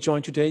who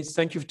joined today.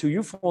 Thank you to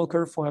you,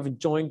 Volker, for having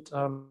joined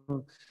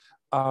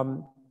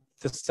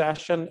the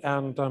session.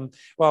 And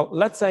well,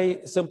 let's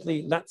say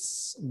simply,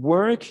 let's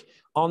work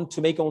on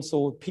to make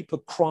also people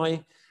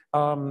cry,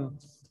 to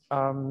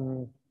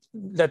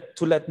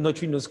let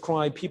neutrinos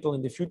cry people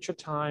in the future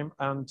time,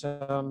 and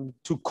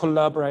to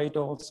collaborate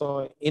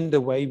also in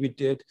the way we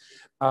did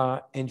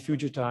in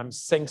future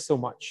times. Thanks so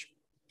much.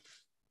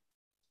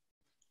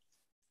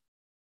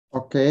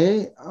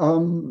 Okay,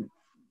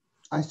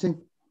 I think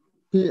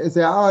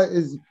there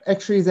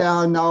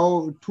are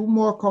now 2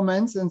 more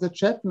comments in the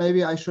chat.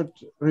 Maybe I should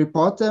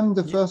report them.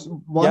 The first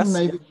one, yes,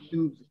 maybe you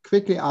can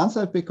quickly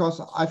answer it because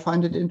I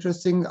find it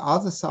interesting. Are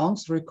the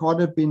sounds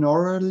recorded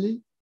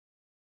binaurally?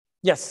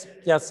 Yes,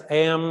 yes.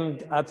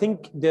 I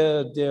think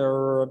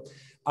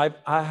I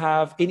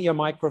have in-ear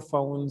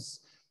microphones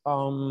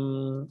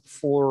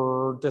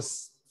for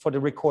the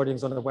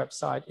recordings on the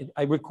website.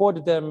 I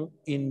recorded them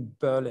in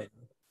Berlin.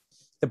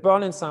 The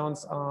Berlin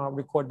sounds are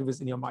recorded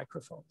with in-ear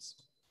microphones.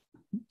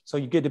 So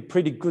you get a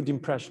pretty good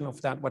impression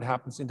of that, what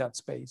happens in that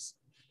space.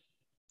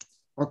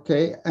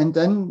 Okay, and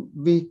then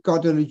we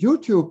got a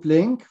YouTube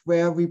link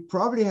where we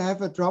probably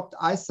have a dropped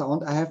ice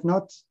sound. I have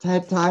not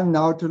had time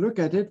now to look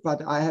at it,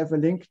 but I have a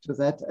link to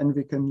that and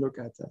we can look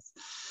at this.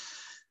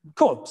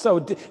 Cool. So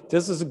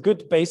this is a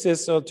good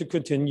basis to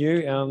continue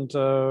and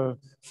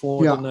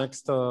for the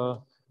next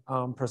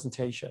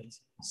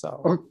presentations.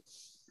 So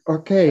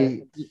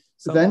okay.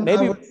 So then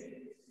maybe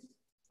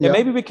yeah,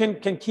 maybe we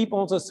can keep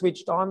also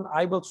switched on.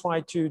 I will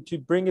try to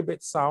bring a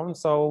bit sound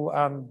so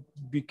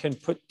we can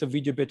put the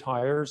video a bit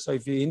higher. So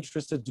if you're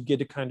interested to get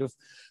a kind of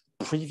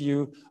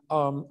preview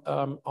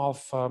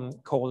of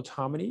called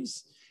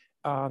Harmonies,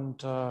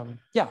 and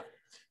yeah.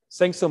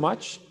 Thanks so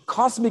much.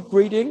 Cosmic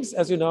greetings,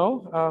 as you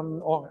know,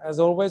 or as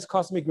always,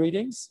 cosmic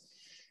greetings.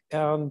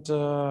 And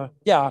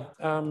yeah,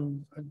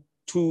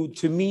 to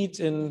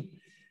meet in,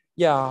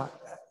 yeah,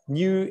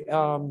 new,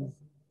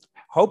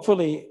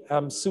 hopefully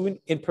soon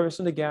in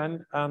person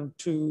again, and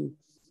to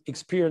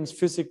experience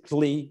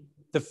physically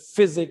the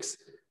physics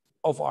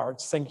of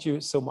art. Thank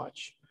you so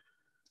much.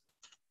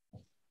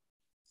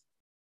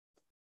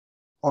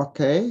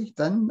 Okay,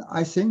 then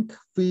I think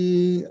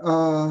we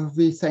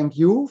thank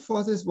you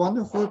for this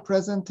wonderful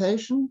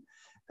presentation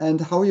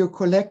and how you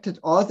collected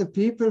all the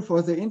people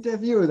for the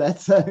interview.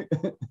 That's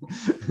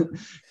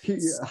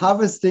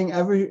harvesting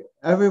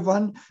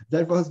everyone.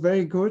 That was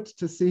very good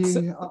to see.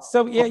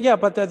 So yeah,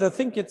 but the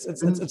thing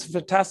it's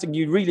fantastic.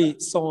 You really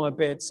saw a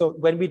bit. So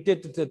when we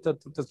did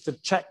the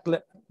check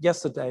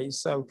yesterday,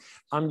 so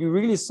you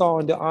really saw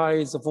in the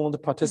eyes of all the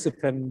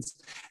participants,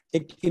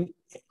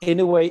 in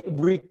a way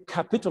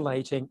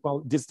recapitulating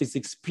this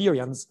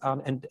experience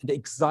and the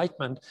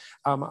excitement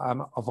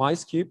of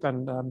IceCube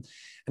and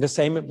the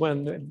same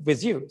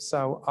with you.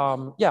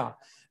 So yeah,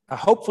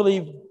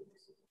 hopefully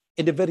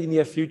in the very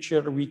near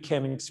future we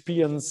can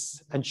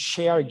experience and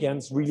share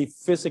again really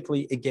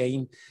physically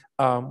again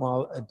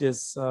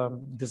this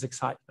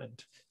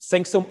excitement.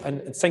 Thanks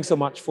so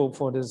much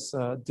for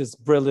this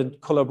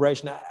brilliant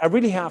collaboration. I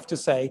really have to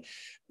say,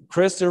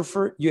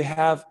 Christopher, you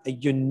have a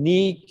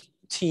unique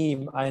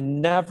team. I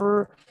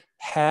never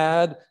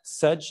had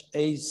such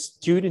a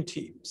student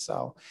team.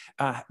 So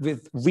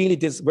with really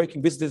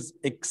working with this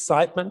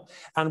excitement,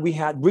 and we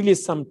had really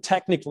some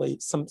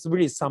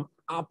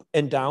up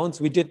and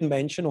downs we didn't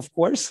mention, of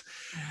course,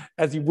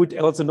 as you would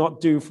also not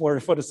do for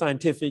the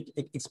scientific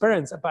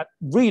experience, but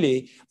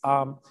really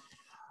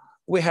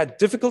we had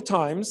difficult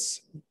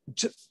times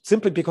just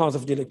simply because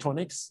of the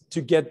electronics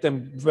to get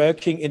them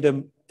working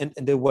in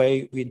the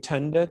way we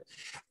intended,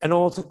 and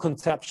also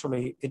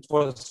conceptually it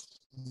was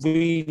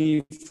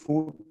really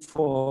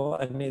fruitful,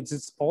 and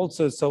it's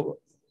also so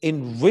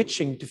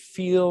enriching to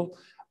feel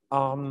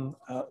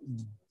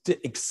the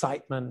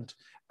excitement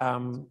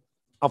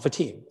of a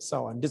team.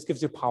 So, and this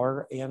gives you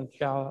power and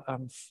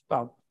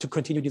to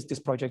continue these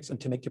projects and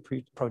to make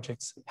the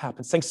projects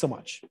happen. Thanks so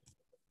much.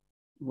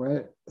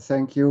 Well,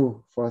 thank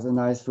you for the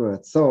nice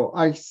words. So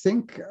I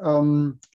think